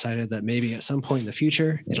we decided that maybe at some point in the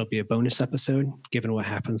future, it'll be a bonus episode, given what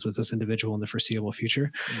happens with this individual in the foreseeable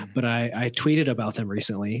future. But I tweeted about them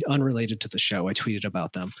recently, unrelated to the show. I tweeted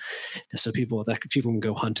about them. So people can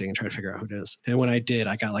go hunting and try to figure out who it is. And when I did,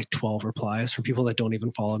 I got like 12 replies from people that don't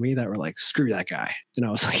even follow me that were like, screw that guy. And I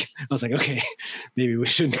was like, okay, maybe we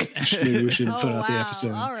shouldn't put out the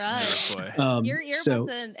episode. All right. Oh, You're about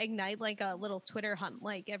to ignite like a little Twitter hunt,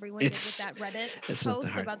 like everyone did with that Reddit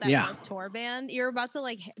post about that tour band. You're about to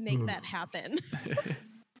like make that happen.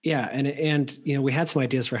 Yeah, and we had some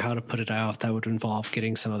ideas for how to put it out that would involve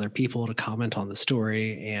getting some other people to comment on the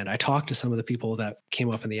story. And I talked to some of the people that came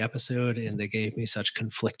up in the episode, and they gave me such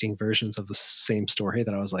conflicting versions of the same story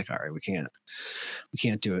that I was like, all right, we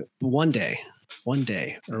can't do it. But one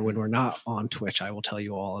day, or when we're not on Twitch, I will tell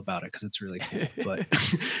you all about it because it's really cool. But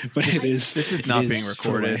this is not being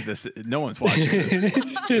recorded. No one's watching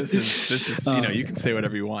this. This is you can say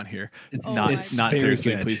whatever you want here. It's not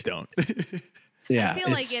seriously. Good. Please don't. Yeah, I feel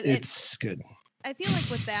like it's good. I feel like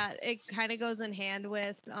with that, it kind of goes in hand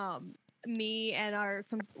with me and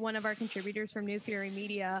one of our contributors from New Fury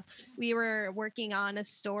Media. We were working on a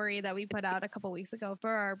story that we put out a couple weeks ago for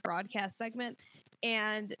our broadcast segment,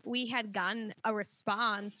 and we had gotten a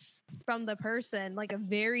response from the person, like a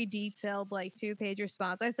very detailed, like 2-page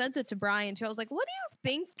response. I sent it to Brian too. I was like, "What do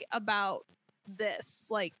you think about this?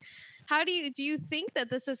 Like, how do you think that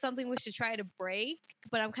this is something we should try to break?"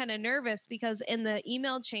 But I'm kind of nervous because in the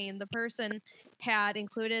email chain, the person had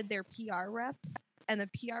included their PR rep, and the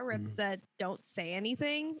PR rep said, "Don't say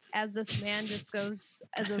anything," as this man just goes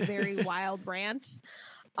as a very wild rant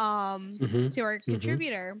to our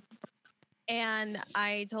contributor. And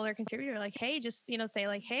I told our contributor, like, hey, just, say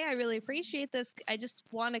like, hey, I really appreciate this. I just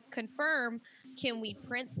want to confirm, can we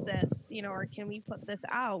print this, or can we put this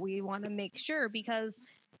out? We want to make sure, because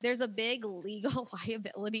there's a big legal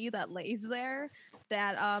liability that lays there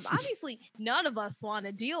that obviously none of us want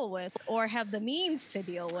to deal with or have the means to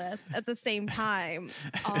deal with at the same time.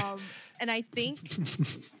 And I think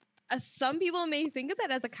some people may think of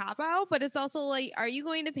that as a cop-out, but it's also like, are you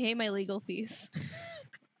going to pay my legal fees?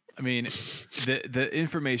 I mean, the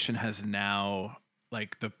information has now,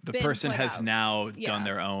 like, the person has now done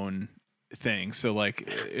their own thing. So, like,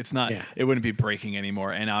 it's not, it wouldn't be breaking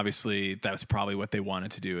anymore. And obviously that's probably what they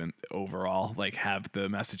wanted to do, and overall, like, have the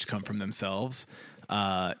message come from themselves.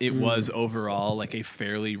 It was overall like a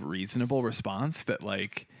fairly reasonable response that,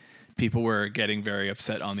 like, people were getting very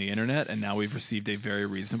upset on the internet, and now we've received a very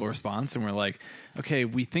reasonable response, and we're like, okay,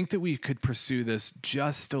 we think that we could pursue this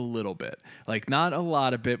just a little bit, like not a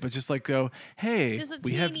lot of bit, but just like go, hey,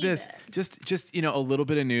 we have this bit. just a little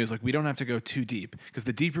bit of news. Like, we don't have to go too deep, because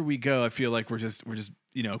the deeper we go, I feel like we're just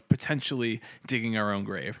potentially digging our own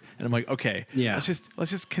grave. And I'm like, okay, let's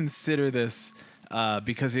just consider this.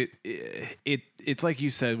 Because it's like you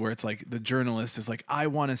said, where it's like the journalist is like, I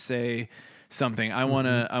want to say something. I want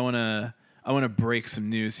to break some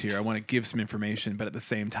news here. I want to give some information, but at the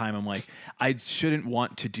same time, I'm like, I shouldn't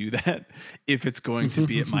want to do that if it's going to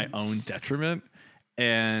be at my own detriment.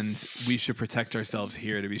 And we should protect ourselves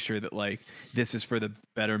here to be sure that, like, this is for the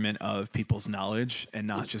betterment of people's knowledge, and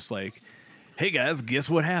not just like, hey guys, guess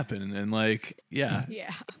what happened? And like, yeah.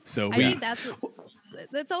 So I think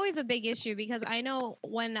that's always a big issue, because I know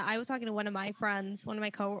when I was talking to one of my friends, one of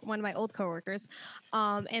my old coworkers,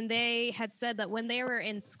 and they had said that when they were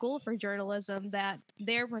in school for journalism, that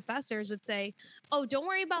their professors would say, "Oh, don't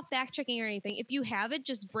worry about fact checking or anything. If you have it,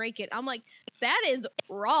 just break it." I'm like, that is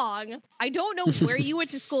wrong. I don't know where you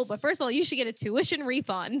went to school, but first of all, you should get a tuition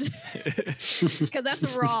refund, because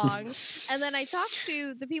that's wrong. And then I talked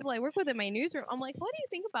to the people I work with in my newsroom. I'm like, what do you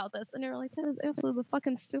think about this? And they're like, that is absolutely the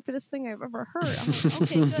fucking stupidest thing I've ever heard. I'm like,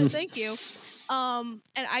 okay, good, thank you. And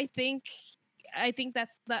I think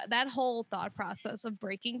that's that whole thought process of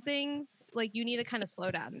breaking things, like, you need to kind of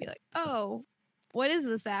slow down and be like, oh, what is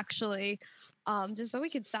this actually? Just so we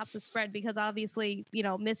can stop the spread, because obviously,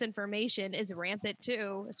 misinformation is rampant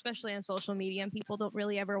too, especially on social media, and people don't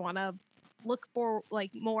really ever want to look for, like,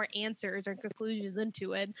 more answers or conclusions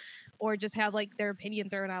into it, or just have, like, their opinion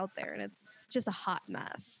thrown out there, and it's just a hot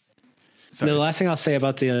mess. The last thing I'll say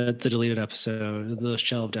about the deleted episode, the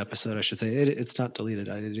shelved episode, I should say, it's not deleted.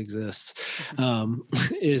 It exists.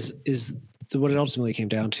 Is what it ultimately came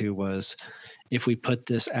down to was, if we put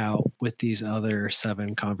this out with these other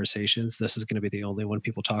 7 conversations, this is going to be the only one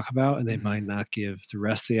people talk about, and they might not give the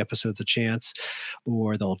rest of the episodes a chance,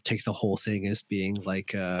 or they'll take the whole thing as being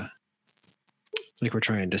like we're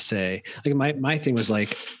trying to say. Like, my thing was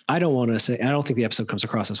like, I don't think the episode comes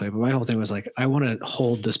across this way, but my whole thing was like, I want to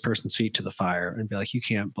hold this person's feet to the fire and be like, you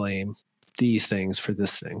can't blame these things for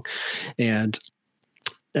this thing. And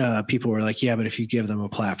people were like, yeah, but if you give them a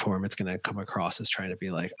platform, it's going to come across as trying to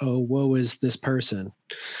be like, oh, woe is this person.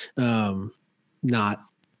 Not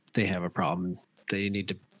they have a problem. They need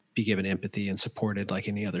to be given empathy and supported like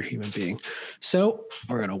any other human being. So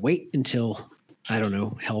we're going to wait until, I don't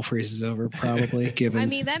know, hell freezes over probably, given, I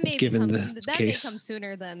mean, that may given become, the that case. may come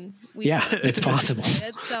sooner than we Yeah, think. it's possible.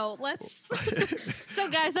 So let's, so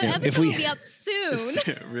guys, that Yeah, episode if we- will be out soon.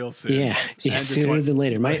 Real soon. Yeah, sooner than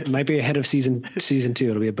later. Might be ahead of season 2.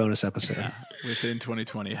 It'll be a bonus episode. Yeah. Within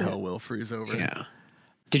 2020, hell will freeze over. Yeah.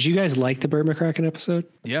 Did you guys like the Bird McCracken episode?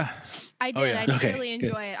 Yeah. I did. Oh, yeah. I did Okay, really good.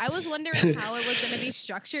 enjoy it. I was wondering how it was going to be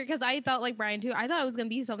structured because I thought, like Brian too, I thought it was going to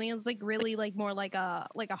be something that was like really like more like a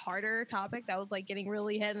harder topic that was like getting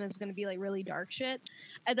really hit and it was going to be like really dark shit.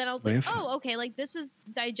 And then I was like, Yeah. oh, okay, like this is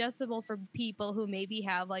digestible for people who maybe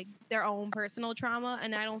have like their own personal trauma,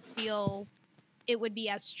 and I don't feel it would be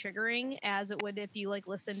as triggering as it would if you like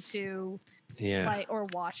listen to like or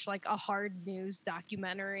watch like a hard news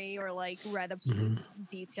documentary or like read a piece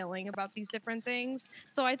detailing about these different things.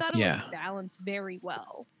 So I thought it was balanced very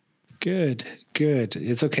well. Good.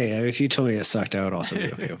 It's okay. If you told me it sucked, I would also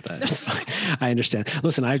be okay with that. It's fine. I understand.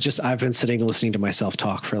 Listen, I've been sitting and listening to myself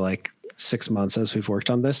talk for like 6 months as we've worked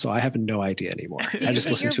on this, so I have no idea anymore. I just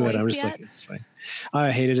listen to it. I'm just like, it's fine.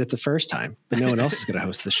 I hated it the first time, but no one else is going to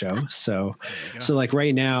host the show. So like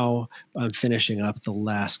right now I'm finishing up the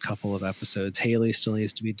last couple of episodes. Haley still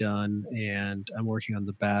needs to be done. And I'm working on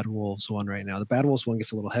the Bad Wolves one right now. The Bad Wolves one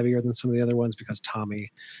gets a little heavier than some of the other ones because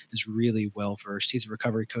Tommy is really well-versed. He's a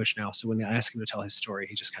recovery coach now. So when I ask him to tell his story,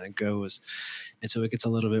 he just kind of goes. And so it gets a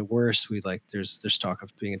little bit worse. There's talk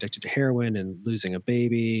of being addicted to heroin and losing a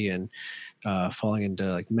baby and falling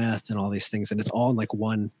into like meth and all these things. And it's all in like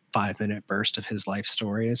one 5-minute burst of his life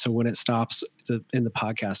story. And so when it stops in the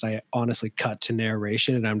podcast, I honestly cut to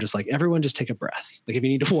narration and I'm just like, everyone just take a breath. Like if you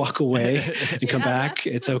need to walk away and come back,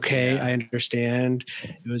 it's okay. I understand.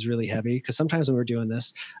 It was really heavy because sometimes when we're doing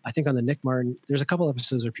this, I think on the Nick Martin, there's a couple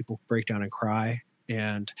episodes where people break down and cry.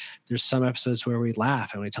 And there's some episodes where we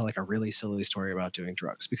laugh and we tell like a really silly story about doing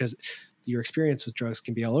drugs because your experience with drugs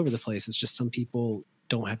can be all over the place. It's just some people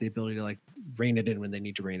don't have the ability to like rein it in when they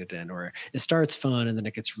need to rein it in, or it starts fun and then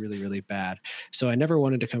it gets really, really bad. So I never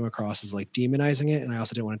wanted to come across as like demonizing it. And I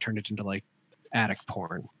also didn't want to turn it into like addict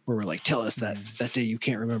porn where we're like, tell us that day you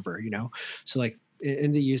can't remember, you know? So like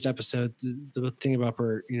in the used episode, the thing about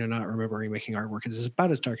her, not remembering making artwork is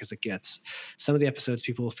about as dark as it gets. Some of the episodes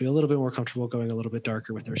people feel a little bit more comfortable going a little bit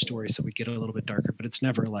darker with their story. So we get a little bit darker, but it's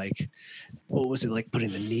never like, what was it like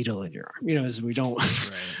putting the needle in your arm? As we don't,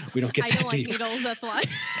 we don't get that deep. I don't like needles, that's why.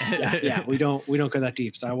 yeah, we don't go that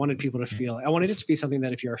deep. So I wanted people to feel, I wanted it to be something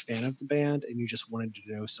that if you're a fan of the band and you just wanted to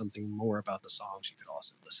know something more about the songs, you could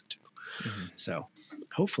also listen to. So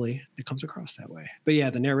hopefully it comes across that way. But yeah,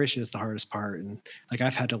 the narration is the hardest part. And like,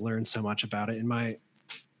 I've had to learn so much about it. And my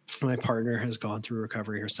partner has gone through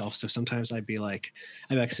recovery herself. So sometimes I'd be like,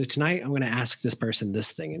 so tonight I'm going to ask this person this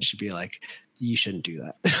thing. And she'd be like, you shouldn't do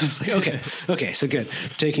that. I was like, okay. So good.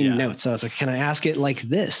 Taking notes. So I was like, can I ask it like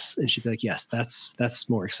this? And she'd be like, yes, that's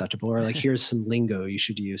more acceptable. Or like, here's some lingo you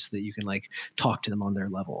should use so that you can like talk to them on their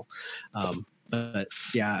level. But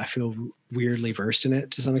yeah, I feel weirdly versed in it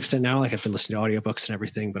to some extent now. Like I've been listening to audiobooks and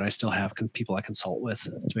everything, but I still have people I consult with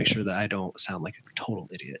to make sure that I don't sound like a total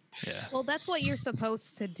idiot. Yeah. Well, that's what you're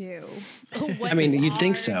supposed to do. I mean, you'd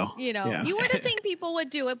think so. You wouldn't think people would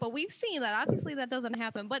do it, but we've seen that. Obviously that doesn't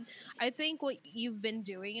happen. But I think what you've been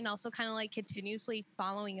doing and also kind of like continuously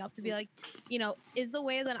following up to be like, is the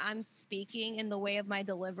way that I'm speaking and the way of my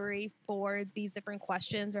delivery for these different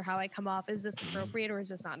questions or how I come off, is this appropriate or is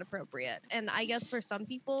this not appropriate? And I guess for some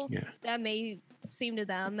people that may seem to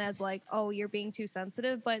them as like, oh, you're being too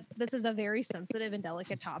sensitive, but this is a very sensitive and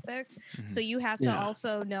delicate topic. So you have to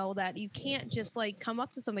also know that you can't just like come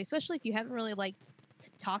up to somebody, especially if you haven't really like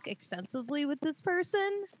talk extensively with this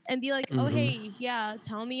person and be like, oh, hey,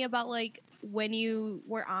 tell me about like when you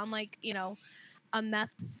were on like, a meth,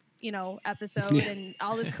 episode and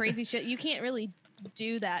all this crazy shit. You can't really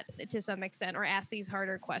do that to some extent or ask these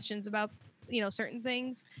harder questions about certain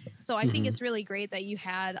things. So I think it's really great that you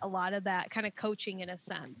had a lot of that kind of coaching in a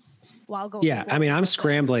sense while going. Yeah. I mean, I'm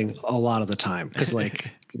scrambling a lot of the time because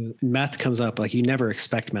like meth comes up, like you never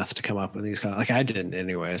expect meth to come up in these kind of, like I didn't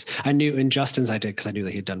anyways. I knew in Justin's I did because I knew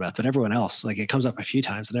that he'd done meth, but everyone else, like it comes up a few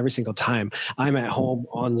times and every single time I'm at home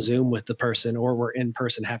on Zoom with the person or we're in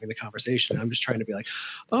person having the conversation. I'm just trying to be like,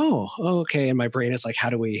 oh, okay. And my brain is like,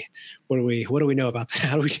 what do we know about this?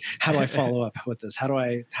 How do I follow up with this? How do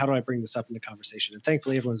I bring this up in the conversation? And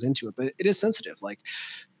thankfully everyone's into it, but it is sensitive. Like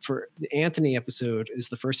for the Anthony episode is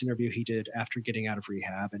the first interview he did after getting out of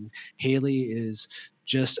rehab. And Haley is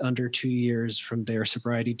just under 2 years from their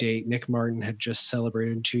sobriety date. Nick Martin had just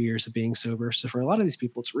celebrated 2 years of being sober. So for a lot of these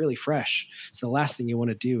people, it's really fresh. So the last thing you want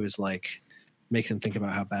to do is like make them think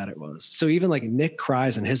about how bad it was. So even like Nick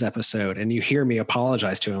cries in his episode, and you hear me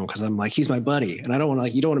apologize to him because I'm like, he's my buddy, and I don't want to,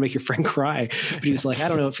 like, you don't want to make your friend cry, but he's like, I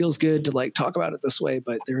don't know, it feels good to like talk about it this way.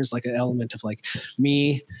 But there is like an element of like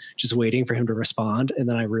me just waiting for him to respond, and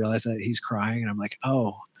then I realize that he's crying, and I'm like,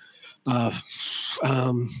 oh, I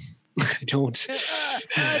don't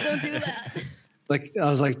don't do that. Like, I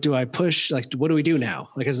was like, do I push? Like, what do we do now?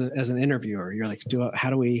 Like, as an interviewer, you're like, how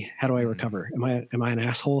do I recover? Am I an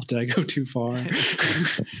asshole? Did I go too far?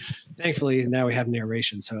 Thankfully, now we have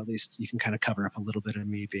narration, so at least you can kind of cover up a little bit of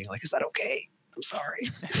me being like, is that okay? I'm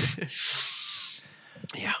sorry.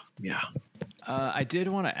 Yeah. I did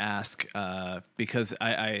want to ask because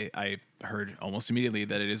I heard almost immediately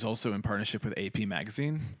that it is also in partnership with AP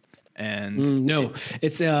Magazine. And no,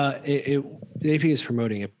 it's AP is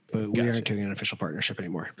promoting it, but we aren't doing an official partnership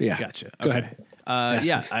anymore. But yeah, gotcha. Go ahead.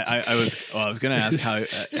 Yeah, I was going to ask how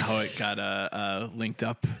it got linked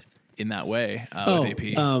up in that way with AP.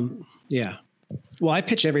 Yeah. Well, I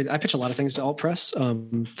pitch a lot of things to Alt Press.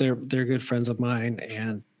 They're good friends of mine,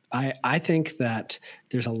 and I think that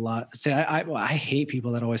there's a lot. See, I hate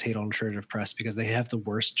people that always hate alternative press because they have the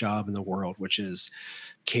worst job in the world, which is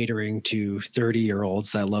catering to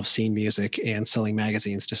 30-year-olds that love scene music and selling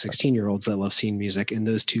magazines to 16-year-olds that love scene music. And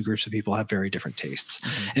those two groups of people have very different tastes.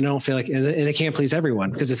 Mm-hmm. And I don't feel like, and they can't please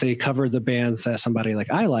everyone, because if they cover the bands that somebody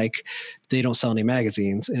like I like, they don't sell any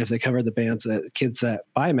magazines. And if they cover the bands that kids that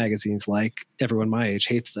buy magazines like, everyone my age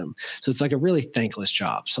hates them. So it's like a really thankless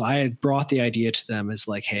job. So I had brought the idea to them as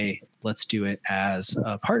like, hey, let's do it as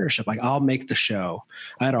a partnership. Like, I'll make the show.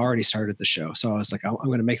 I had already started the show. So I was like, I'm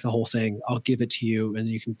going to make the whole thing. I'll give it to you, and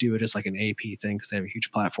you can do it as like an AP thing because they have a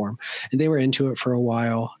huge platform. And they were into it for a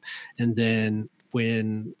while. And then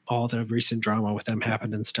when all the recent drama with them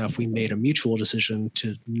happened and stuff, we made a mutual decision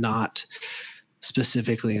to not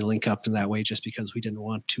specifically link up in that way, just because we didn't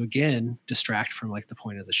want to, again, distract from like the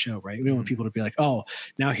point of the show, right? We don't want people to be like, oh,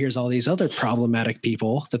 now here's all these other problematic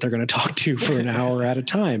people that they're going to talk to for an hour at a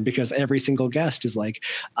time, because every single guest is like,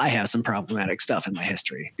 I have some problematic stuff in my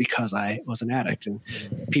history because I was an addict. And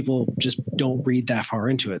people just don't read that far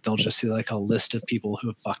into it. They'll just see like a list of people who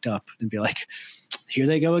have fucked up and be like, here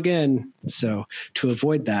they go again. So to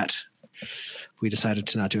avoid that, we decided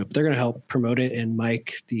to not do it, but they're going to help promote it. And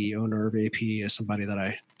Mike, the owner of AP, is somebody that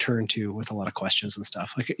I turn to with a lot of questions and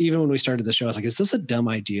stuff. Like, even when we started the show, I was like, is this a dumb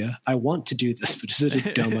idea? I want to do this, but is it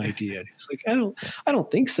a dumb idea? And he's like, I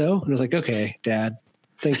don't think so. And I was like, okay, Dad,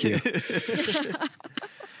 thank you.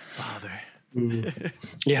 Father.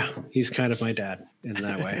 Yeah, he's kind of my dad in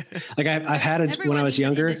that way. Like, I've had it when I was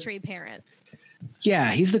younger. Industry parent. Yeah,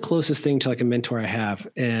 he's the closest thing to like a mentor I have.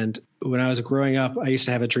 And when I was growing up, I used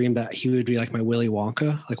to have a dream that he would be like my Willy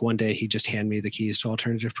Wonka. Like, one day he'd just hand me the keys to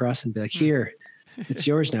alternative press and be like, here, it's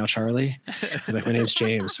yours now, Charlie. And like, my name's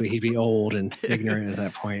James. So he'd be old and ignorant at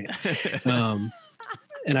that point.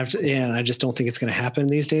 And I just don't think it's going to happen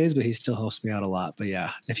these days, but he still helps me out a lot. But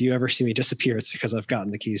yeah, if you ever see me disappear, it's because I've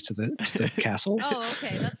gotten the keys to the castle. Oh,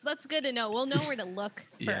 okay. That's good to know. We'll know where to look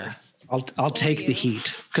first. I'll take the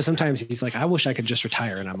heat, because sometimes he's like, I wish I could just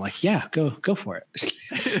retire. And I'm like, yeah, go for it.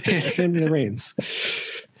 Hand me the reins.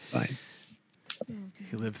 Fine.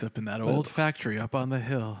 He lives up in that old factory up on the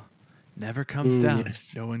hill. Never comes down. Yes.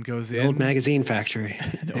 No one goes in. Old magazine factory.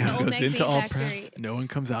 No one goes into Alt Press. No one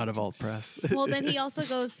comes out of Alt Press. Well, then he also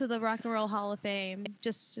goes to the Rock and Roll Hall of Fame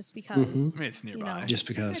just because. I mean, it's nearby. You know, just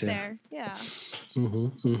because, right there. Yeah.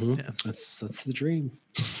 Yeah. That's the dream.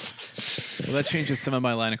 Well, that changes some of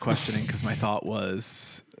my line of questioning, because my thought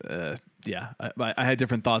was, I had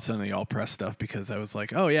different thoughts on the Alt Press stuff, because I was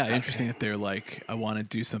like, oh yeah, interesting that they're like, I want to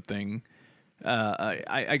do something.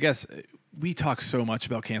 I guess we talk so much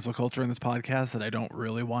about cancel culture in this podcast that I don't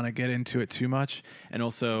really want to get into it too much. And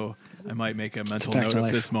also, I might make a mental note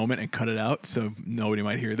of this moment and cut it out, so nobody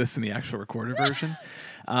might hear this in the actual recorded version.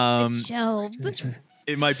 It's shelved.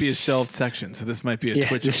 It might be a shelved section, so this might be a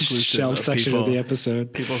Twitch exclusive shelved section of the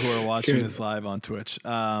episode. People who are watching this live on Twitch.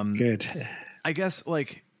 Good. I guess,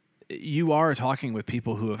 like, you are talking with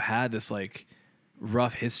people who have had this like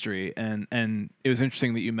rough history, and it was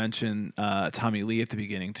interesting that you mentioned Tommy Lee at the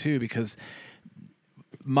beginning too, because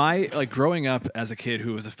my, like, growing up as a kid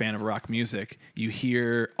who was a fan of rock music, you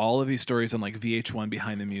hear all of these stories on like VH1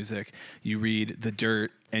 Behind the Music, you read The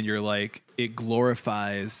Dirt, and you're like, it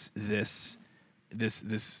glorifies this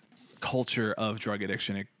culture of drug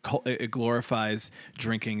addiction. It glorifies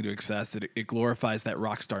drinking to excess. It glorifies that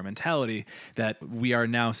rock star mentality that we are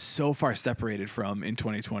now so far separated from in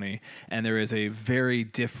 2020. And there is a very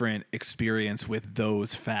different experience with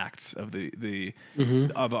those facts of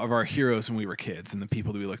of our heroes when we were kids and the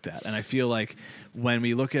people that we looked at. And I feel like when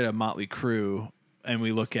we look at a Motley Crue and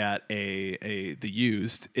we look at the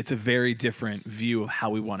Used, it's a very different view of how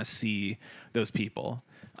we want to see those people.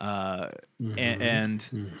 And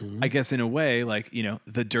I guess in a way, like, you know,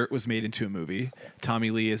 The Dirt was made into a movie.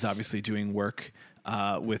 Tommy Lee is obviously doing work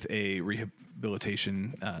with a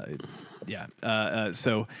rehabilitation.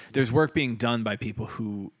 So there's work being done by people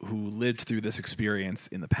who lived through this experience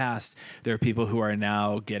in the past. There are people who are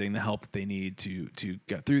now getting the help that they need to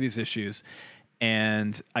get through these issues.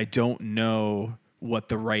 And I don't know what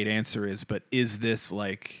the right answer is, but is this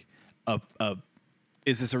like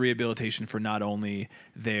is this a rehabilitation for not only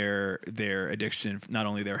their addiction, not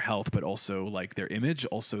only their health, but also like their image,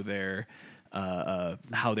 also their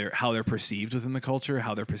how they're perceived within the culture,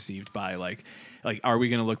 how they're perceived by like are we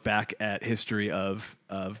going to look back at history of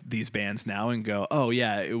these bands now and go, oh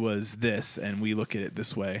yeah, it was this, and we look at it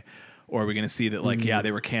this way, or are we going to see that like yeah,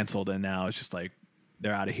 they were canceled and now it's just like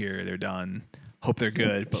they're out of here, they're done. Hope they're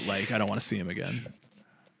good, but like I don't want to see them again.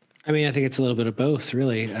 I mean, I think it's a little bit of both,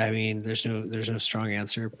 really. I mean, there's no strong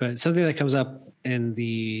answer, but something that comes up in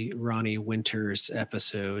the Ronnie Winters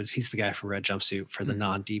episode, he's the guy from Red Jumpsuit for the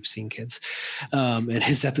non-deep scene kids. And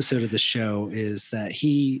his episode of the show is that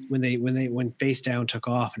when Face Down took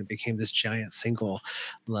off and it became this giant single,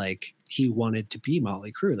 like he wanted to be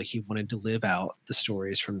Motley Crue. Like he wanted to live out the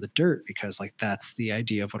stories from The Dirt because like that's the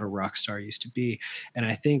idea of what a rock star used to be. And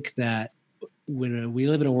I think that when we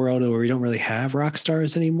live in a world where we don't really have rock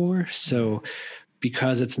stars anymore, so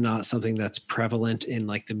because it's not something that's prevalent in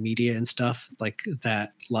like the media and stuff, like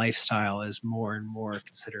that lifestyle is more and more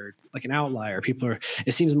considered like an outlier.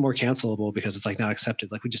 It seems more cancelable because it's like not accepted.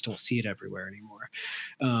 Like we just don't see it everywhere anymore.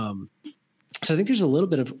 So I think there's a little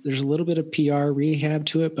bit of PR rehab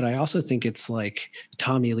to it, but I also think it's like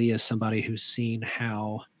Tommy Lee is somebody who's seen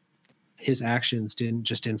how his actions didn't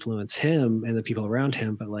just influence him and the people around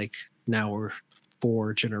him, but like now we're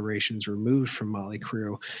 4 generations removed from Motley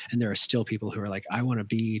Crue, and there are still people who are like, I want to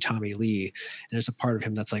be Tommy Lee. And there's a part of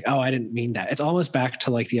him that's like, oh, I didn't mean that. It's almost back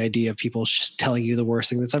to like the idea of people telling you the worst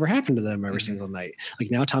thing that's ever happened to them every single night. Like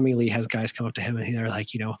now Tommy Lee has guys come up to him and they're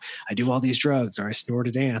like, you know, I do all these drugs or I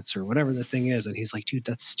snorted ants or whatever the thing is. And he's like, dude,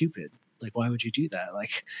 that's stupid. Like, why would you do that?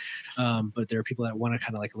 Like, but there are people that want to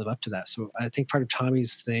kind of like live up to that. So I think part of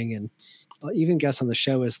Tommy's thing, and even guests on the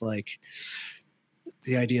show, is like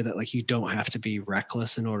the idea that like you don't have to be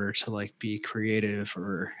reckless in order to like be creative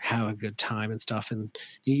or have a good time and stuff. And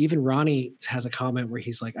even Ronnie has a comment where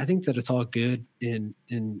he's like, I think that it's all good in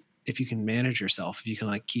if you can manage yourself, if you can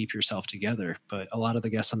like keep yourself together. But a lot of the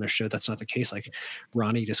guests on their show, that's not the case. Like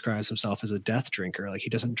Ronnie describes himself as a death drinker. Like he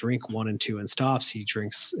doesn't drink 1 and 2 and stops. He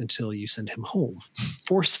drinks until you send him home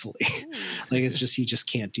forcefully. Like it's just, he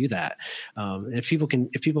just can't do that. If people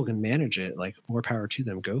can manage it, like more power to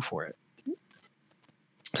them, go for it.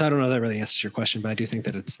 So I don't know if that really answers your question, but I do think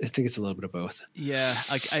that I think it's a little bit of both. Yeah.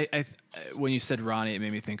 Like I when you said Ronnie, it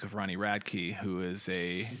made me think of Ronnie Radke, who is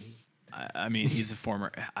I mean, he's a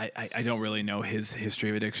former, I don't really know his history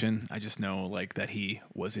of addiction. I just know like that he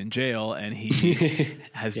was in jail and he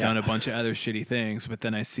has done a bunch of other shitty things. But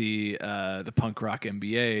then I see the Punk Rock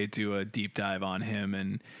MBA do a deep dive on him.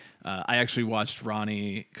 And I actually watched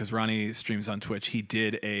Ronnie, because Ronnie streams on Twitch. He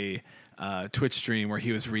did a Twitch stream where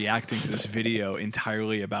he was reacting to this video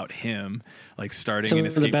entirely about him, like starting some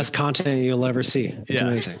of the best content you'll ever see. It's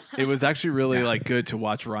amazing. It was actually really like good to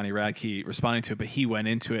watch Ronnie Radke responding to it, but he went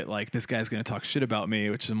into it like, this guy's going to talk shit about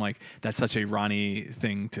me, which I'm like, that's such a Ronnie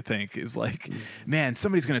thing to think, is like, man,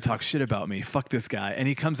 somebody's going to talk shit about me. Fuck this guy. And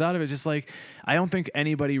he comes out of it just like, I don't think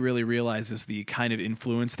anybody really realizes the kind of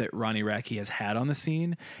influence that Ronnie Radke has had on the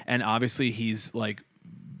scene. And obviously he's like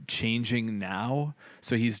changing now,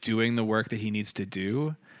 so he's doing the work that he needs to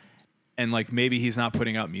do, and like maybe he's not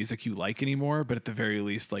putting out music you like anymore, but at the very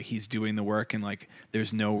least like he's doing the work, and like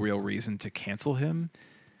there's no real reason to cancel him.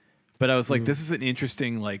 But I was like, this is an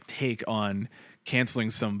interesting like take on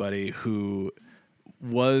canceling somebody who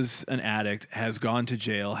was an addict, has gone to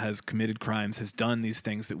jail, has committed crimes, has done these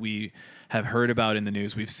things that we have heard about in the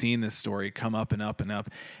news. We've seen this story come up and up and up.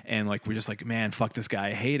 And like, we're just like, man, fuck this guy.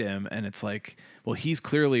 I hate him. And it's like, well, he's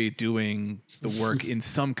clearly doing the work in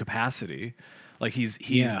some capacity. Like he's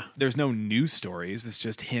there's no news stories. It's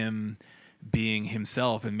just him being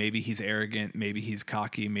himself. And maybe he's arrogant. Maybe he's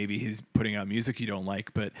cocky. Maybe he's putting out music you don't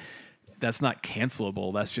like, but that's not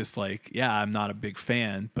cancelable. That's just like, yeah, I'm not a big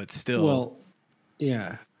fan, but still. Well,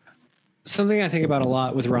 yeah. something I think about a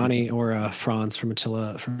lot with Ronnie or Franz from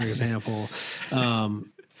Attila, for example.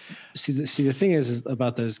 See, the thing is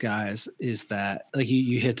about those guys is that, like,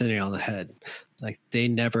 you hit the nail on the head. Like, they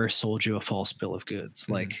never sold you a false bill of goods.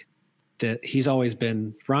 Mm-hmm. Like, that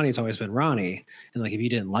Ronnie's always been Ronnie. And like, if you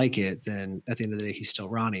didn't like it, then at the end of the day, he's still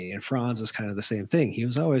Ronnie. And Franz is kind of the same thing. He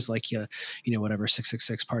was always like, whatever,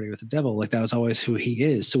 666 party with the devil. Like, that was always who he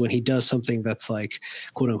is. So when he does something that's like,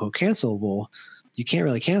 quote unquote, cancelable, you can't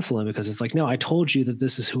really cancel him, because it's like, no, I told you that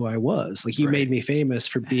this is who I was. Like, you made me famous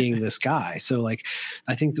for being this guy. So like,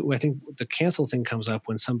 I think the cancel thing comes up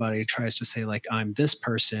when somebody tries to say like, I'm this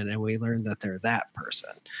person, and we learn that they're that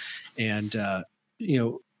person. And,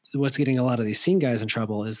 what's getting a lot of these scene guys in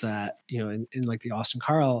trouble is that, in like the Austin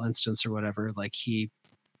Carl instance or whatever, like, he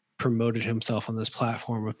promoted himself on this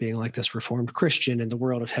platform of being like this reformed Christian in the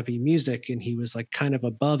world of heavy music. And he was like kind of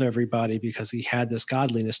above everybody because he had this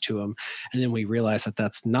godliness to him. And then we realized that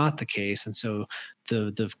that's not the case. And so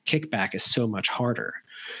the kickback is so much harder.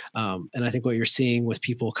 And I think what you're seeing with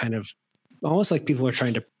people, kind of almost like people are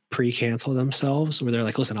trying to pre-cancel themselves, where they're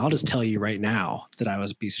like, listen, I'll just tell you right now that I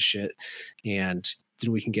was a piece of shit, and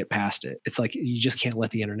then we can get past it. It's like, you just can't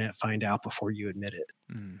let the internet find out before you admit it.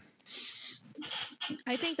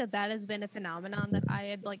 I think that has been a phenomenon that I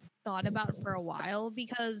had like thought about for a while,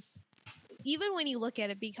 because even when you look at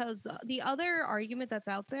it, because the other argument that's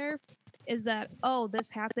out there is that, oh, this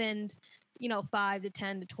happened, 5 to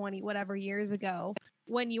 10 to 20, whatever years ago,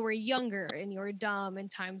 when you were younger and you were dumb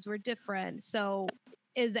and times were different. So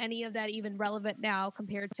is any of that even relevant now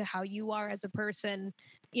compared to how you are as a person,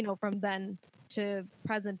 from then to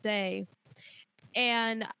present day?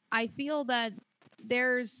 And I feel that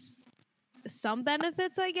there's some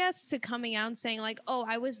benefits, I guess, to coming out and saying like, oh,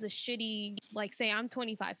 I was the shitty, like, say I'm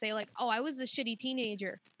 25, say like, oh, I was the shitty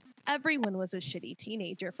teenager. Everyone was a shitty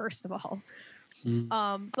teenager, first of all.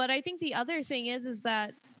 But I think the other thing is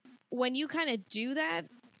that when you kind of do that,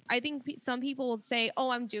 I think some people would say, oh,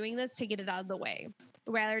 I'm doing this to get it out of the way,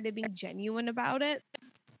 rather than being genuine about it.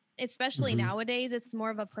 Especially nowadays, it's more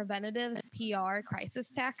of a preventative PR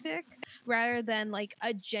crisis tactic rather than like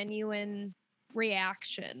a genuine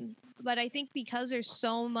reaction. But I think because there's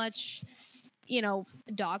so much,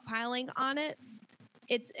 dogpiling on it,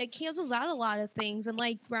 it cancels out a lot of things. And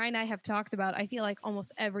like Brian and I have talked about, I feel like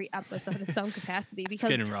almost every episode in some capacity, because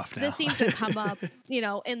it's getting rough now. This seems to come up,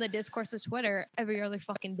 in the discourse of Twitter every other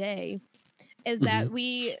fucking day, is that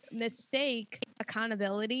we mistake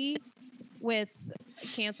accountability with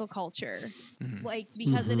cancel culture, like,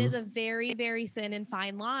 because it is a very, very thin and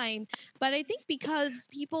fine line. But I think because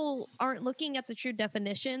people aren't looking at the true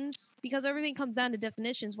definitions, because everything comes down to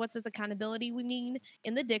definitions. What does accountability mean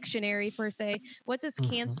in the dictionary, per se? What does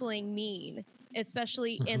canceling mean,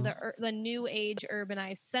 especially in the new age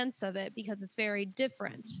urbanized sense of it, because it's very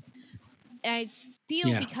different. And I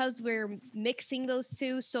feel because we're mixing those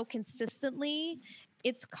two so consistently,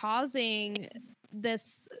 it's causing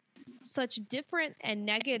this such different and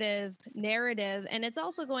negative narrative, and it's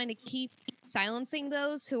also going to keep silencing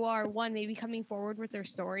those who are, one, maybe coming forward with their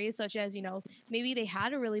stories, such as, maybe they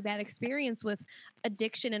had a really bad experience with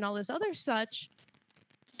addiction and all this other such,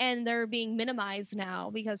 and they're being minimized now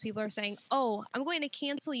because people are saying, oh, I'm going to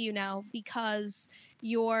cancel you now because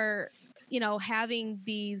you're, having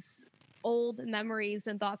these old memories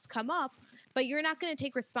and thoughts come up, but you're not going to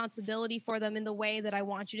take responsibility for them in the way that I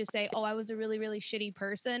want you to say, oh, I was a really, really shitty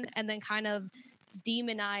person, and then kind of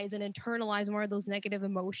demonize and internalize more of those negative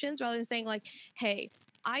emotions, rather than saying like, hey,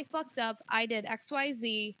 I fucked up, I did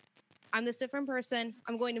XYZ, I'm this different person,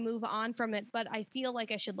 I'm going to move on from it, but I feel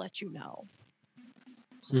like I should let you know.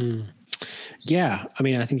 Yeah, I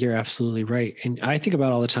mean, I think you're absolutely right. And I think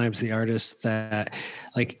about all the times the artists that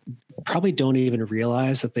like probably don't even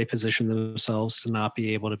realize that they position themselves to not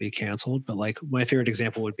be able to be canceled. But like my favorite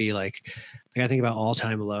example would be like I think about All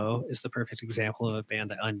Time Low is the perfect example of a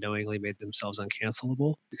band that unknowingly made themselves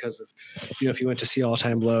uncancelable because of, if you went to see All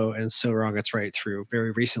Time Low and So Wrong It's Right through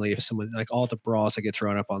very recently, if someone like all the bras that get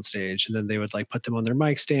thrown up on stage, and then they would like put them on their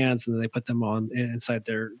mic stands, and then they put them on inside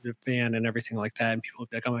their van and everything like that. And people would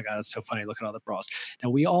be like, oh my God, it's so funny. Look at all the bras. Now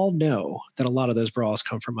we all know that a lot of those bras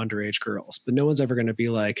come from underage girls, but no one's ever going to be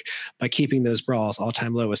like, by keeping those bras, All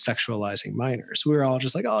Time Low was sexualizing minors. We were all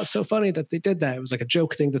just like, oh, it's so funny that they did that. It was like a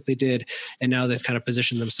joke thing that they did. And now they've kind of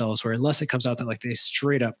positioned themselves where unless it comes out that like they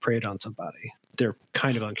straight up preyed on somebody, they're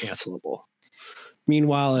kind of uncancelable.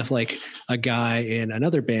 Meanwhile, if like a guy in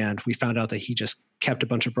another band, we found out that he just kept a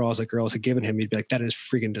bunch of bras that girls had given him, you'd be like, that is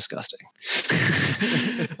freaking disgusting.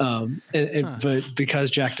 But because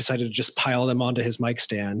Jack decided to just pile them onto his mic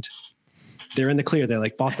stand, they're in the clear. They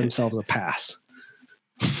like bought themselves a pass.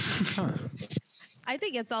 I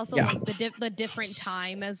think it's also Yeah. like the different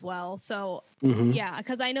time as well. So Mhm. yeah,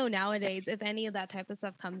 because I know nowadays if any of that type of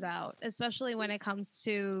stuff comes out, especially when it comes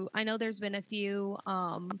to, I know there's been a few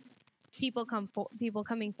people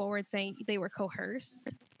coming forward saying they were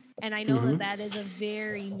coerced, and I know that Mhm. that is a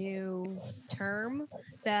very new term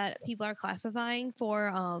that people are classifying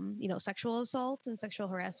for sexual assault and sexual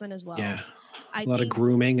harassment as well. Yeah. I A lot of think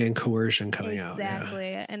grooming and coercion coming out. Yeah.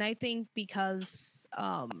 exactly, and I think because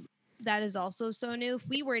that is also so new. If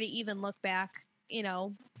we were to even look back,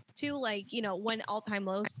 to like when All Time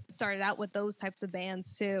Low started out with those types of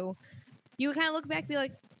bands too, you would kind of look back and be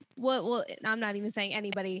like, well, I'm not even saying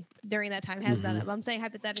anybody during that time has done it, but I'm saying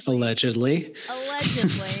hypothetically, Allegedly.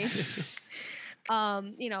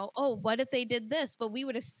 what if they did this? But we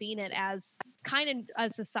would have seen it as kind of a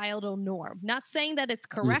societal norm. Not saying that it's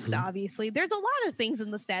correct, obviously. There's a lot of things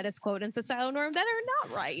in the status quo and societal norm that are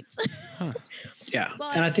not right. Yeah.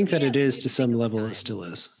 But and I think that it is to some level, time. it still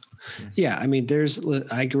is. Yeah. I mean,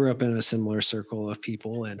 I grew up in a similar circle of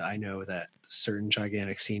people, and I know that certain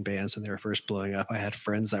gigantic scene bands, when they were first blowing up, I had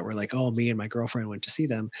friends that were like, oh, me and my girlfriend went to see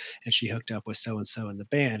them, and she hooked up with so-and-so in the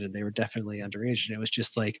band, and they were definitely underage. And it was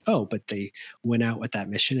just like, oh, but they went out with that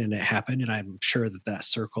mission and it happened. And I'm sure that that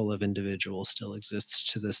circle of individuals still exists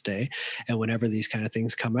to this day. And whenever these kind of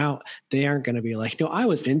things come out, they aren't going to be like, no, I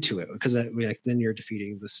was into it, because then you're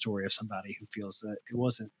defeating the story of somebody who feels that it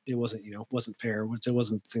wasn't fair. It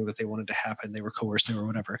wasn't the thing that they wanted to happen. They were coerced, or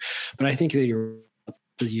whatever. But I think that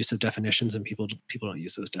the use of definitions, and people don't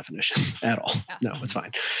use those definitions at all. No, it's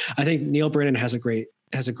fine. I think Neil Brennan has a great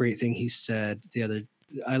thing he said the other.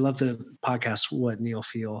 I love the podcast What Neil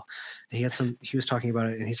Feel, and he was talking about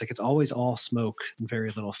it, and he's like, it's always all smoke and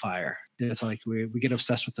very little fire. And it's like we get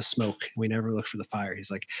obsessed with the smoke, and we never look for the fire.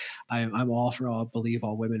 He's like, I'm all for believe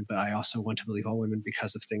all women, but I also want to believe all women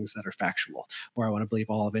because of things that are factual, or I want to believe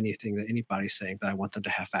all of anything that anybody's saying, but I want them to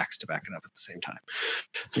have facts to back it up at the same time.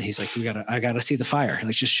 And he's like, I gotta see the fire.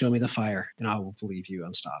 Like, just show me the fire, and I will believe you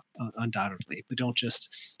undoubtedly. But don't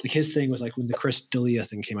just, like, his thing was like when the Chris D'Elia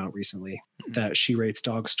thing came out recently, that She Rates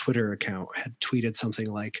Dogs Twitter account had tweeted something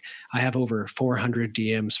like, I have over 400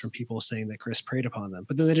 DMs from people saying that Chris preyed upon them,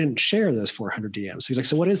 but then they didn't share those 400 DMs. So he's like,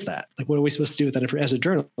 so what is that? Like, what are we supposed to do with that? As a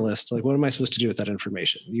journalist, like, what am I supposed to do with that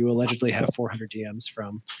information? You allegedly have 400 DMs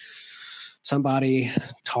from somebody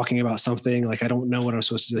talking about something. Like, I don't know what I'm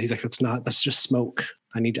supposed to do. He's like, that's just smoke.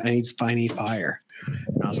 I need fire.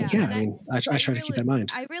 And I was like, I try to keep that in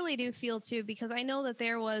mind. I really do feel too, because I know that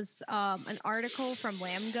there was an article from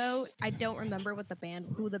Lambgoat. I don't remember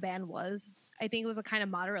who the band was. I think it was a kind of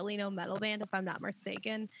moderately known metal band, if I'm not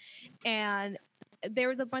mistaken. And there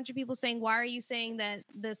was a bunch of people saying, why are you saying that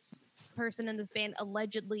this person in this band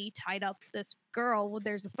allegedly tied up this girl? Well,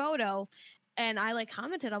 there's a photo. And I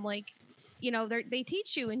commented, I'm like, they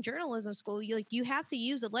teach you in journalism school, you have to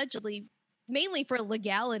use allegedly mainly for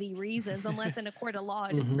legality reasons, unless in a court of law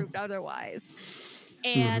it is proved otherwise.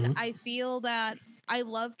 And I feel that I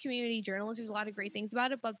love community journalism. There's a lot of great things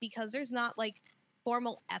about it, but because there's not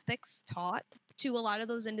formal ethics taught to a lot of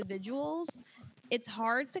those individuals, it's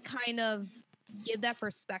hard to kind of give that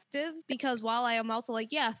perspective, because while I am also if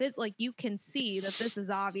it's you can see that this is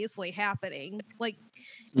obviously happening,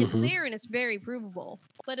 it's there and it's very provable,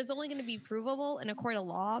 but it's only going to be provable in a court of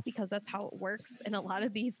law, because that's how it works in a lot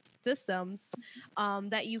of these systems,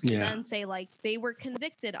 that you can then say they were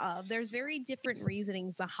convicted of. There's very different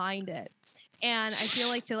reasonings behind it, and I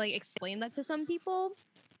feel to explain that to some people,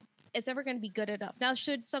 it's never going to be good enough. Now,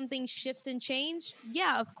 should something shift and change?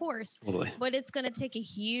 Yeah, of course. Totally. But it's going to take a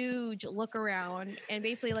huge look around and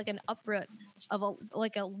basically an uproot of a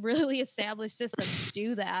really established system to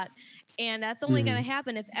do that. And that's only going to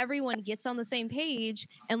happen if everyone gets on the same page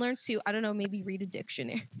and learns to, I don't know, maybe read a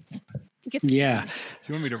dictionary. Yeah.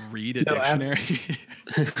 You want me to read a dictionary?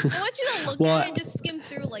 I want you to look at it and just skim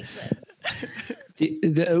through like this.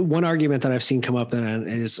 The one argument that I've seen come up and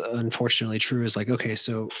is unfortunately true is okay,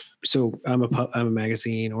 so I'm a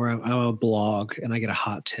magazine, or I'm a blog, and I get a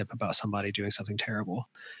hot tip about somebody doing something terrible.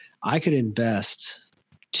 I could invest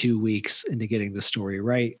 2 weeks into getting the story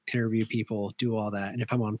right, interview people, do all that, and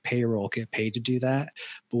if I'm on payroll, get paid to do that.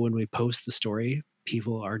 But when we post the story,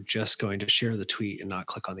 people are just going to share the tweet and not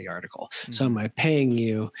click on the article. So am I paying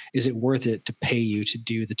you? Is it worth it to pay you to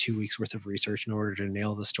do the 2 weeks worth of research in order to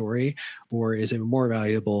nail the story? Or is it more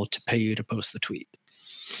valuable to pay you to post the tweet?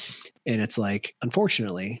 And it's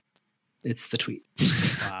unfortunately, it's the tweet.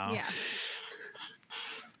 Wow.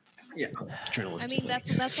 Yeah. Journalistic. I mean,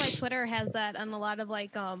 that's why Twitter has that on a lot of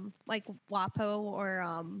WAPO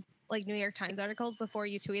or New York Times articles. Before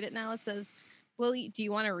you tweet it now, it says, do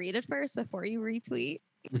you want to read it first before you retweet?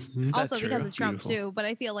 Also true? because of Trump Beautiful. too, but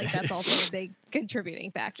I feel like that's also a big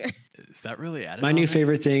contributing factor. Is that really added? My on new there?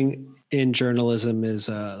 favorite thing in journalism is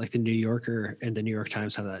like the New Yorker and the New York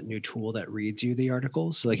Times have that new tool that reads you the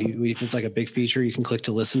articles. So like if it's like a big feature, you can click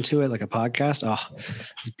to listen to it like a podcast. Oh,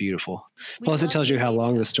 it's beautiful. We Plus, it love tells you new how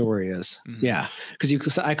long media. the story is. Mhm. Yeah,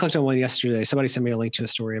 because I clicked on one yesterday. Somebody sent me a link to a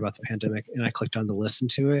story about the pandemic, and I clicked on to listen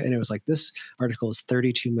to it, and it was like this article is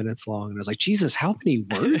 32 minutes long, and I was like, Jesus, how many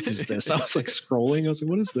words is this? I was like scrolling. I was like,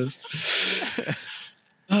 what is this?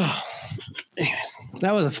 Oh, anyways,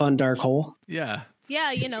 that was a fun dark hole. Yeah.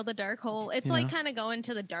 Yeah, the dark hole. It's You like know. kind of going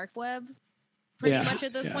to the dark web pretty Yeah, much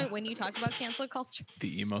at this yeah. point when you talk about cancel culture.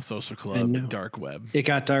 The emo social I club, know. dark web. It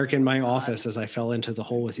got dark in my office as I fell into the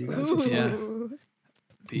hole with you guys. Yeah. Ooh.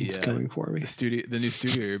 It's coming for me. The new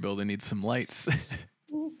studio you're building needs some lights.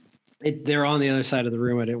 They're on the other side of the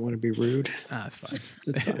room. I didn't want to be rude. That's fine.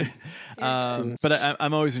 It's fine. cool. But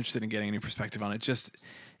I'm always interested in getting any perspective on it. Just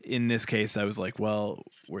in this case, I was like, well,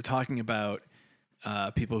 we're talking about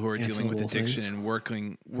people who are dealing with Cancelable addiction things. and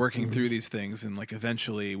working through these things, and like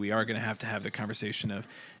eventually we are going to have the conversation of,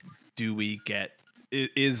 do we get?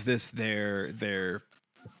 Is this their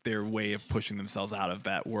way of pushing themselves out of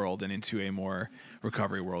that world and into a more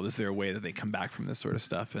recovery world? Is there a way that they come back from this sort of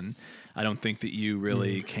stuff? And I don't think that you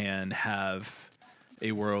really can have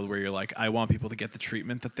a world where you're like, I want people to get the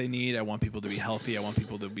treatment that they need. I want people to be healthy. I want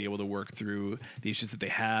people to be able to work through the issues that they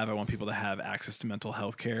have. I want people to have access to mental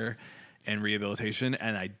health care and rehabilitation.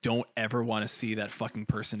 And I don't ever want to see that fucking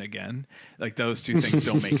person again. Like, those two things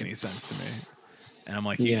don't make any sense to me. And I'm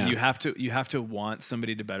like, you have to want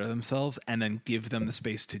somebody to better themselves and then give them the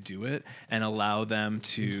space to do it and allow them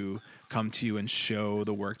to come to you and show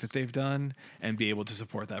the work that they've done and be able to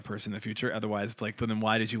support that person in the future. Otherwise, it's like, but then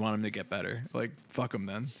why did you want them to get better? Like, fuck them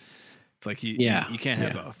then. It's like, you can't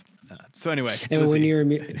have both. So anyway, And when you're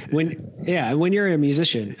when you're a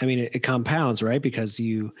musician, I mean, it compounds, right? Because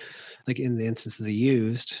you, like in the instance of The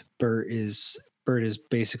Used, Bert is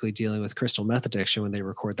basically dealing with crystal meth addiction when they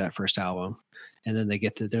record that first album. And then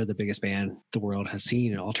they're the biggest band the world has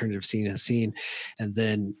seen, an alternative scene has seen. And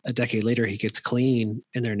then a decade later, he gets clean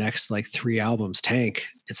and their next like 3 albums tank.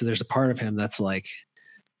 And so there's a part of him that's like,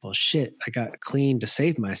 well, shit, I got clean to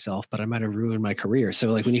save myself, but I might have ruined my career.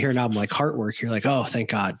 So like when you hear an album like Heartwork, you're like, oh, thank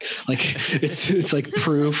God. Like it's like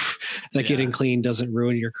proof that getting clean doesn't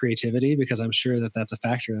ruin your creativity, because I'm sure that that's a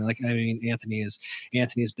factor. Like, I mean, Anthony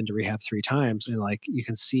has been to rehab 3 times, and like you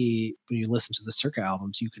can see when you listen to the Circa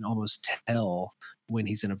albums, you can almost tell when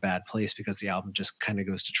he's in a bad place because the album just kind of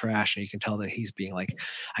goes to trash, and you can tell that he's being like,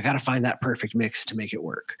 I got to find that perfect mix to make it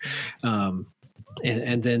work.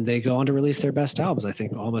 And then they go on to release their best albums. I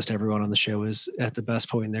think almost everyone on the show is at the best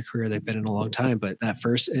point in their career they've been in a long time. But that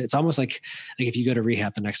first, it's almost like if you go to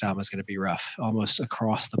rehab, the next album is going to be rough, almost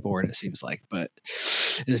across the board, it seems like. But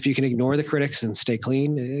if you can ignore the critics and stay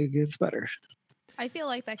clean, it gets better. I feel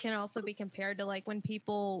like that can also be compared to like when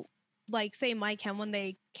people, like say Mike Hem, when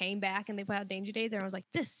they came back and they put out Danger Days, everyone was like,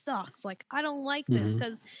 this sucks. Like, I don't like this,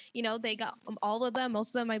 because, they got all of them,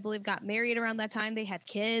 most of them, I believe, got married around that time. They had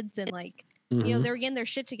kids and like, they were getting their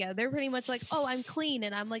shit together. They're pretty much like, oh, I'm clean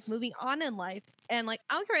and I'm like moving on in life. And like,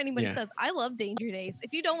 I don't care what anybody says. I love Danger Days.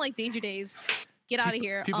 If you don't like Danger Days, get out of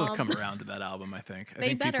here. People have come around to that album, I think. I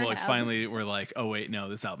think better people like have. finally were like, oh, wait, no,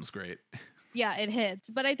 this album's great. Yeah, it hits.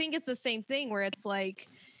 But I think it's the same thing where it's like,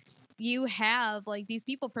 you have like these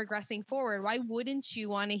people progressing forward. Why wouldn't you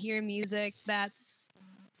want to hear music that's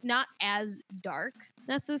not as dark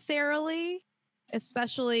necessarily?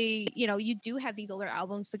 Especially, you do have these older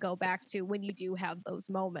albums to go back to when you do have those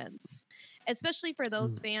moments, especially for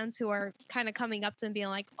those fans who are kind of coming up to and being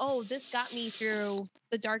like, oh, this got me through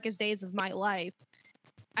the darkest days of my life.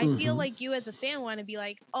 I feel like you as a fan want to be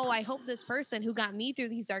like, oh, I hope this person who got me through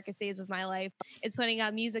these darkest days of my life is putting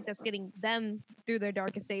out music that's getting them through their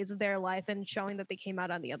darkest days of their life and showing that they came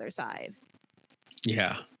out on the other side.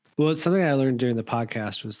 Yeah. Well, it's something I learned during the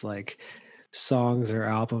podcast was like songs or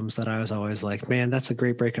albums that I was always like, man, that's a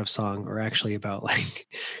great breakup song, or actually about like,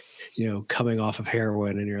 coming off of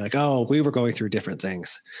heroin, and you're like, oh, we were going through different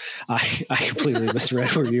things. I completely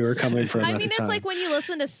misread where you were coming from. I mean, it's like when you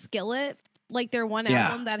listen to Skillet, like their one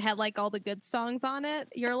album that had like all the good songs on it,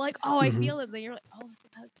 you're like, oh, I feel it. Then you're like, oh,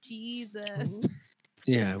 Jesus.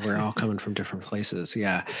 Yeah, we're all coming from different places.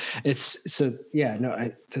 Yeah, those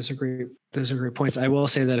are great. Those are great points. I will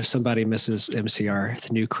say that if somebody misses MCR,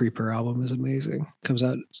 the new Creeper album is amazing. Comes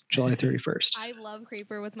out July 31st. I love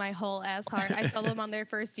Creeper with my whole ass heart. I saw them on their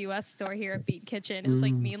first US store here at Beat Kitchen. It was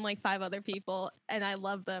like me and like 5 other people, and I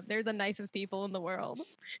love them. They're the nicest people in the world.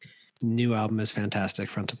 New album is fantastic,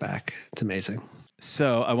 front to back. It's amazing.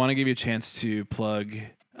 So I want to give you a chance to plug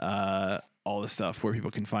all the stuff where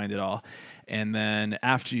people can find it all. And then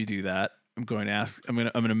after you do that, I'm going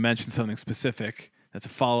to mention something specific that's a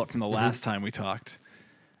follow up from the last time we talked.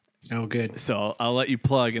 Oh, good. So I'll let you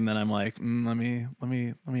plug, and then I'm like, let me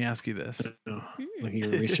ask you this. Look at your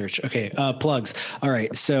research. Okay, plugs. All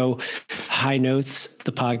right. So, High Notes,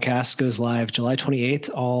 the podcast goes live July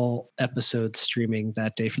 28th. All episodes streaming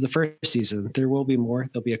that day for the first season. There will be more.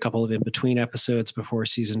 There'll be a couple of in between episodes before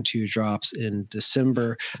season 2 drops in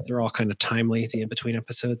December. They're all kind of timely, the in between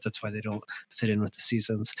episodes. That's why they don't fit in with the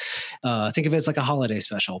seasons. Think of it as like a holiday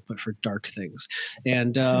special, but for dark things.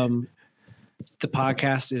 And the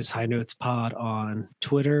podcast is High Notes Pod on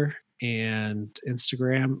Twitter and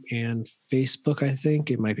Instagram and Facebook. I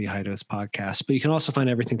think it might be High Notes Podcast, but you can also find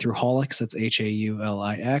everything through Haulix. That's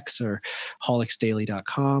HAULIX or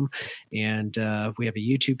haulixdaily.com. And we have a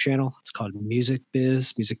YouTube channel. It's called Music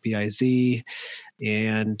Biz, Music Biz.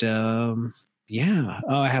 And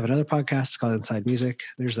I have another podcast called Inside Music.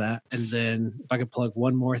 There's that. And then if I could plug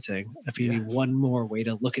one more thing, if you need one more way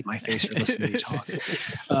to look at my face or listen to me talk.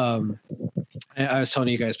 I was telling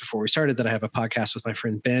you guys before we started that I have a podcast with my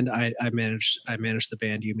friend Ben. I manage the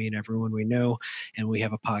band You Mean Everyone We Know, and we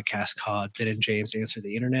have a podcast called Ben and James Answer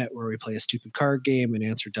the Internet, where we play a stupid card game and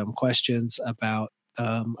answer dumb questions about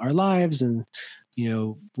our lives and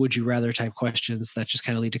would you rather type questions that just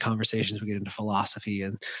kind of lead to conversations. We get into philosophy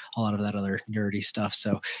and a lot of that other nerdy stuff.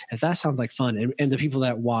 So if that sounds like fun, and the people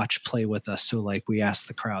that watch play with us, so like we ask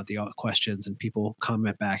the crowd the questions and people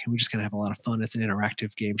comment back, and we just kind of have a lot of fun. It's an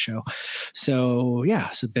interactive game show. So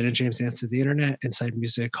so Ben and James Answer the Internet, Inside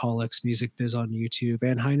Music, Haulix, Music Biz on YouTube,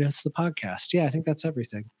 and High Notes the podcast. I think that's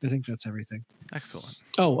everything. Excellent.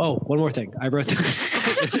 Oh, one more thing. I wrote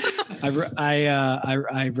I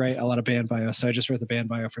write a lot of band bios, so I just wrote the band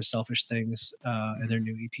bio for Selfish Things, and their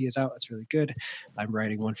new EP is out. It's really good. I'm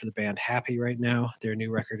writing one for the band Happy right now. Their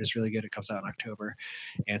new record is really good. It comes out in October,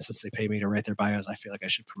 and since they pay me to write their bios, I feel like I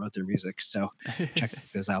should promote their music. So check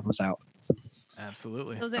those albums out.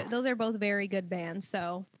 Absolutely. Those are both very good bands.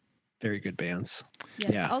 So very good bands.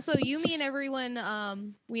 Yes. Yeah. Also, You Mean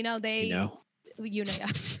Everyone. We know they. You know.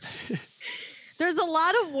 There's a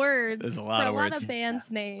lot of words. There's a lot of bands'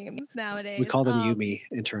 names nowadays. We call them Yumi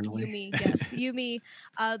internally. Yumi, yes. Yumi.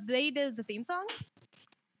 They did the theme song?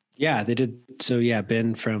 Yeah, they did. So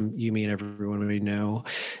Ben from You Mean Everyone We Know.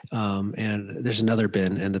 And there's another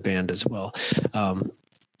Ben in the band as well.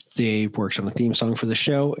 They worked on a theme song for the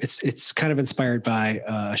show. It's kind of inspired by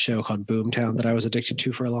a show called Boomtown that I was addicted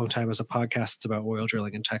to for a long time as a podcast. It's about oil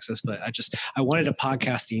drilling in Texas, but I wanted a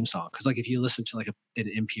podcast theme song. Because like if you listen to like an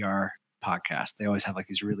NPR podcast, they always have like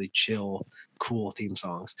these really chill, cool theme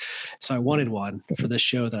songs. So I wanted one for this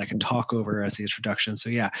show that I can talk over as the introduction.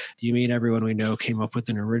 So You Mean Everyone We Know came up with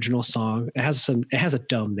an original song. It has a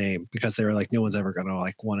dumb name because they were like, no one's ever gonna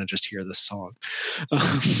like want to just hear this song.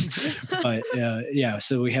 But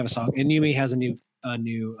so we have a song, and Yumi has a new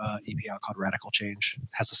EP out called Radical Change. It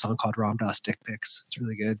has a song called Ram Dass Dick Pics. It's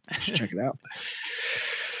really good. You should check it out.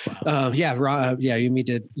 Wow. Yumi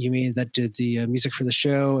did the music for the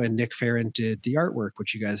show, and Nick Farron did the artwork,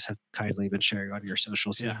 which you guys have kindly been sharing on your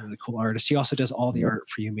socials. He's a really cool artist. He also does all the art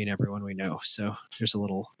for You Mean Everyone We Know. So there's a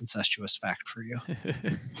little incestuous fact for you.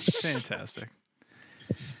 Fantastic.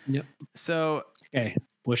 Yep. So, okay,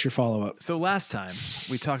 what's your follow-up? So last time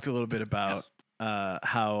we talked a little bit about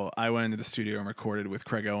how I went into the studio and recorded with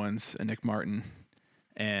Craig Owens and Nick Martin,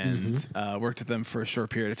 and worked with them for a short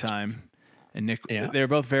period of time. And Nick, they're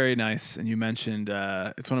both very nice. And you mentioned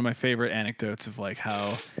it's one of my favorite anecdotes of like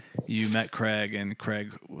how you met Craig, and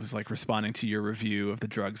Craig was like responding to your review of the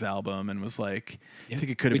Drugs album and was like, I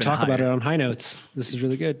think it could have been. We talk about it on High Notes. This is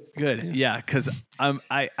really good. Good, because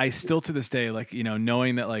I still to this day, like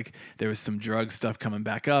knowing that like there was some drug stuff coming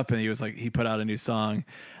back up, and he put out a new song.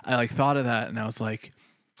 I like thought of that, and I was like,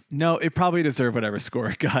 no, it probably deserved whatever score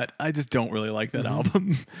it got. I just don't really like that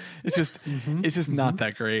album. It's just not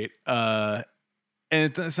that great. And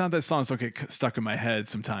it's not that songs don't get stuck in my head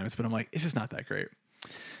sometimes, but I'm like, it's just not that great.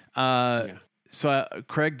 So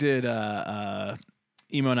Craig did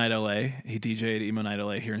Emo Night LA. He DJ'd Emo Night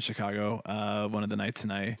LA here in Chicago one of the nights,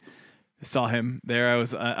 and I saw him there.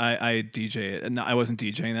 I DJ it, and I wasn't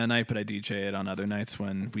DJing that night, but I DJ it on other nights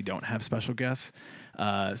when we don't have special guests.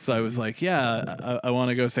 So I was like, I want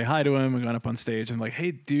to go say hi to him. We went up on stage and I'm like,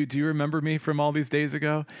 hey, do you remember me from all these days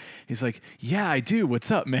ago? He's like, yeah, I do. What's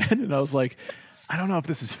up, man? And I was like, I don't know if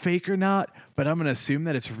this is fake or not, but I'm going to assume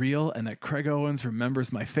that it's real and that Craig Owens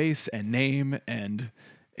remembers my face and name and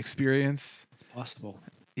experience. It's possible.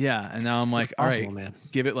 Yeah. And now I'm like, all right, man,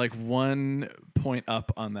 give it like one point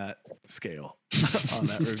up on that scale on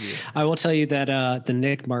that review. I will tell you that the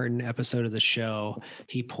Nick Martin episode of the show,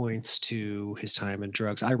 he points to his time in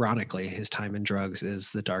drugs. Ironically, his time in drugs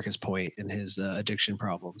is the darkest point in his addiction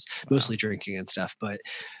problems, mostly drinking and stuff. But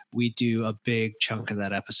we do a big chunk of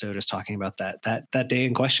that episode is talking about that day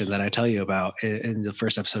in question that I tell you about in the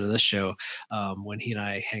first episode of this show, when he and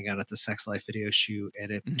I hang out at the Sex Life video shoot,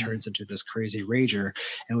 and it turns into this crazy rager,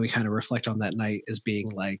 and we kind of reflect on that night as being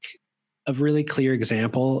like a really clear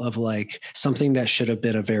example of like something that should have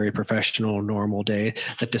been a very professional, normal day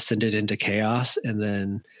that descended into chaos, and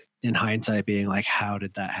then in hindsight being like, how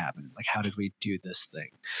did that happen? Like, how did we do this thing?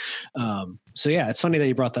 So yeah, it's funny that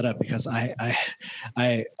you brought that up, because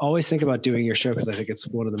I always think about doing your show because I think it's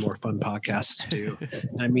one of the more fun podcasts to do.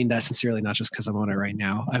 And I mean that sincerely, not just because I'm on it right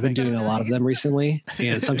now. I've been doing a lot of them recently,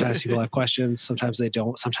 and sometimes people have questions, sometimes they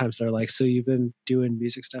don't. Sometimes they're like, so you've been doing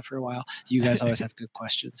music stuff for a while? You guys always have good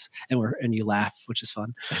questions, and you laugh, which is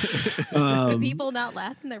fun. Do people not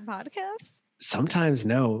laugh in their podcasts? Sometimes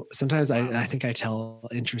no. Sometimes I think I tell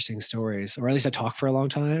interesting stories, or at least I talk for a long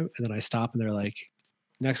time, and then I stop and they're like,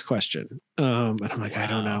 next question. And I'm like, I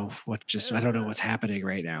don't know what's happening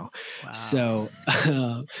right now. Wow. So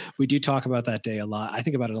we do talk about that day a lot. I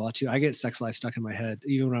think about it a lot too. I get Sex Life stuck in my head,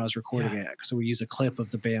 even when I was recording it. So we use a clip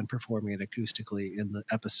of the band performing it acoustically in the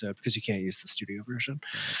episode, because you can't use the studio version.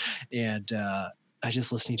 And I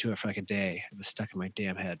just listening to it for like a day. It was stuck in my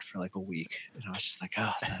damn head for like a week. And I was just like,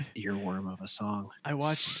 oh, that earworm of a song.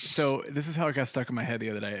 So this is how it got stuck in my head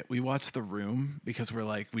the other day. We watched The Room because we're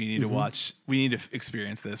like, we need to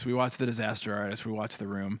experience this. We watched The Disaster Artist. We watched The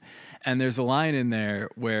Room. And there's a line in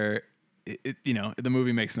there where the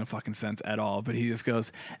movie makes no fucking sense at all, but he just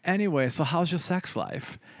goes, anyway, so how's your sex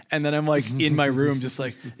life? And then I'm like in my room, just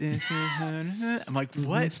like, I'm like,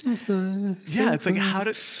 what? Yeah, it's like, how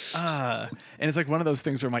did, and it's like one of those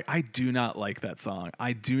things where I'm like, I do not like that song.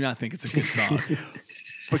 I do not think it's a good song,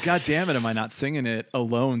 but God damn it, am I not singing it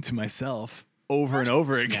alone to myself over and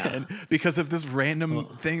over again because of this random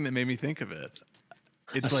thing that made me think of it.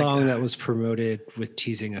 It's a song that was promoted with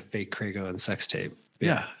teasing a fake Craig Owens sex tape.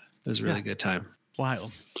 Yeah. It was a really good time.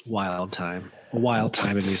 Wild time. A wild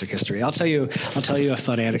time in music history. I'll tell you a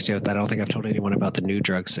fun anecdote that I don't think I've told anyone about the new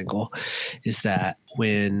drug single, is that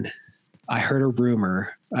when I heard a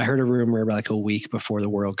rumor about like a week before the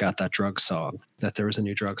world got that drug song, that there was a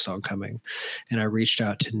new drug song coming. And I reached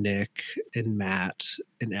out to Nick and Matt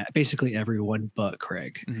and basically everyone but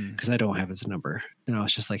Craig, because I don't have his number. And I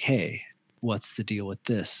was just like, hey, what's the deal with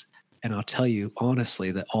this? And I'll tell you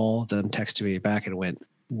honestly that all of them texted me back and went,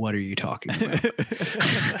 what are you talking about?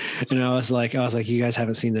 And I was like, you guys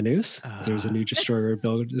haven't seen the news? There's a new Destroyer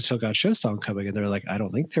Bill Still Got Show song coming. And they're like, I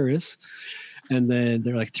don't think there is. And then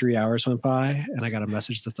they're like 3 hours went by and I got a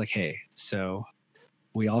message that's like, hey, so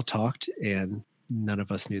we all talked and none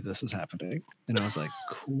of us knew this was happening. And I was like,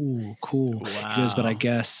 cool. Wow. He goes, but I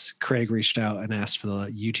guess Craig reached out and asked for the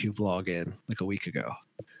YouTube login like a week ago.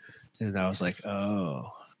 And I was like,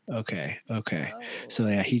 oh. Okay. So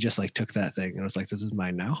yeah, he just like took that thing and was like, this is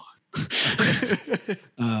mine now.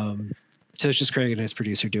 So it's just Craig and his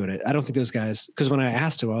producer doing it. I don't think those guys, because when I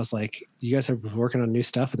asked him, I was like, you guys are working on new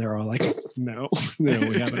stuff? And they're all like, no,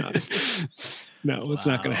 we haven't. No, it's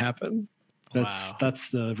not going to happen. That's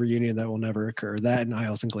the reunion that will never occur. That and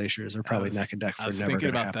Isles and Glaciers are probably neck and neck for never. I was thinking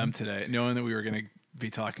about them today, knowing that we were going to be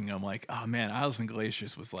talking. I'm like, oh man, Isles and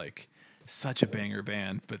Glaciers was like such a banger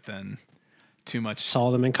band, but then too much.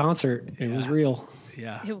 Saw them in concert. It was real.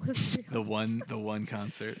 Yeah, it was real. The one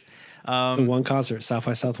concert. The one concert, South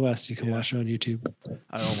by Southwest. You can watch it on YouTube.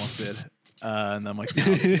 I almost did. And I'm like, no,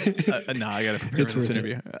 I got to prepare for this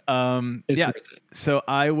interview. It's worth it. So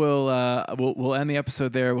I will, we'll end the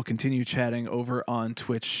episode there. We'll continue chatting over on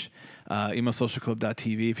Twitch,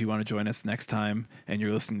 emosocialclub.tv if you want to join us next time and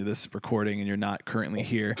you're listening to this recording and you're not currently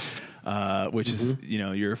here, which is,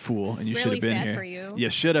 you're a fool and you should have been here. For you. You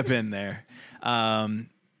should have been there.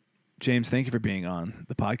 James, thank you for being on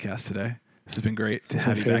the podcast today. This has been great to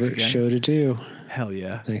have you back again. Show to do. Hell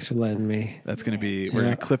yeah. Thanks for letting me. That's going to be, we're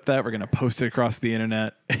going to clip that. We're going to post it across the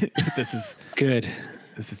internet. This is good.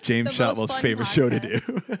 This is James Shotwell's favorite show to do.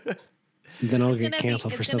 Then I'll get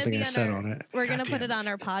canceled for something I said on it. We're going to put it on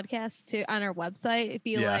our podcast too, on our website. It'd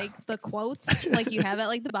be like the quotes, like you have it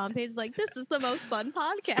like the bomb page, like this is the most fun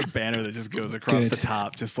podcast. It's the banner that just goes across the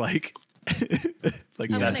top, just like,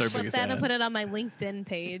 like I'm going to clip that and put it on my LinkedIn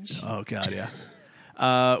page. Oh God, yeah.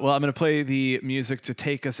 Well, I'm going to play the music to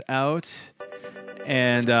take us out.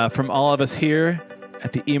 And from all of us here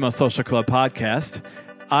at the Emo Social Club podcast,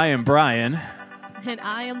 I am Brian. And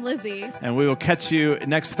I am Lizzie. And we will catch you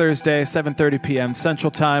next Thursday, 7:30 p.m.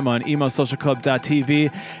 Central Time on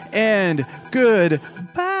emosocialclub.tv. And goodbye.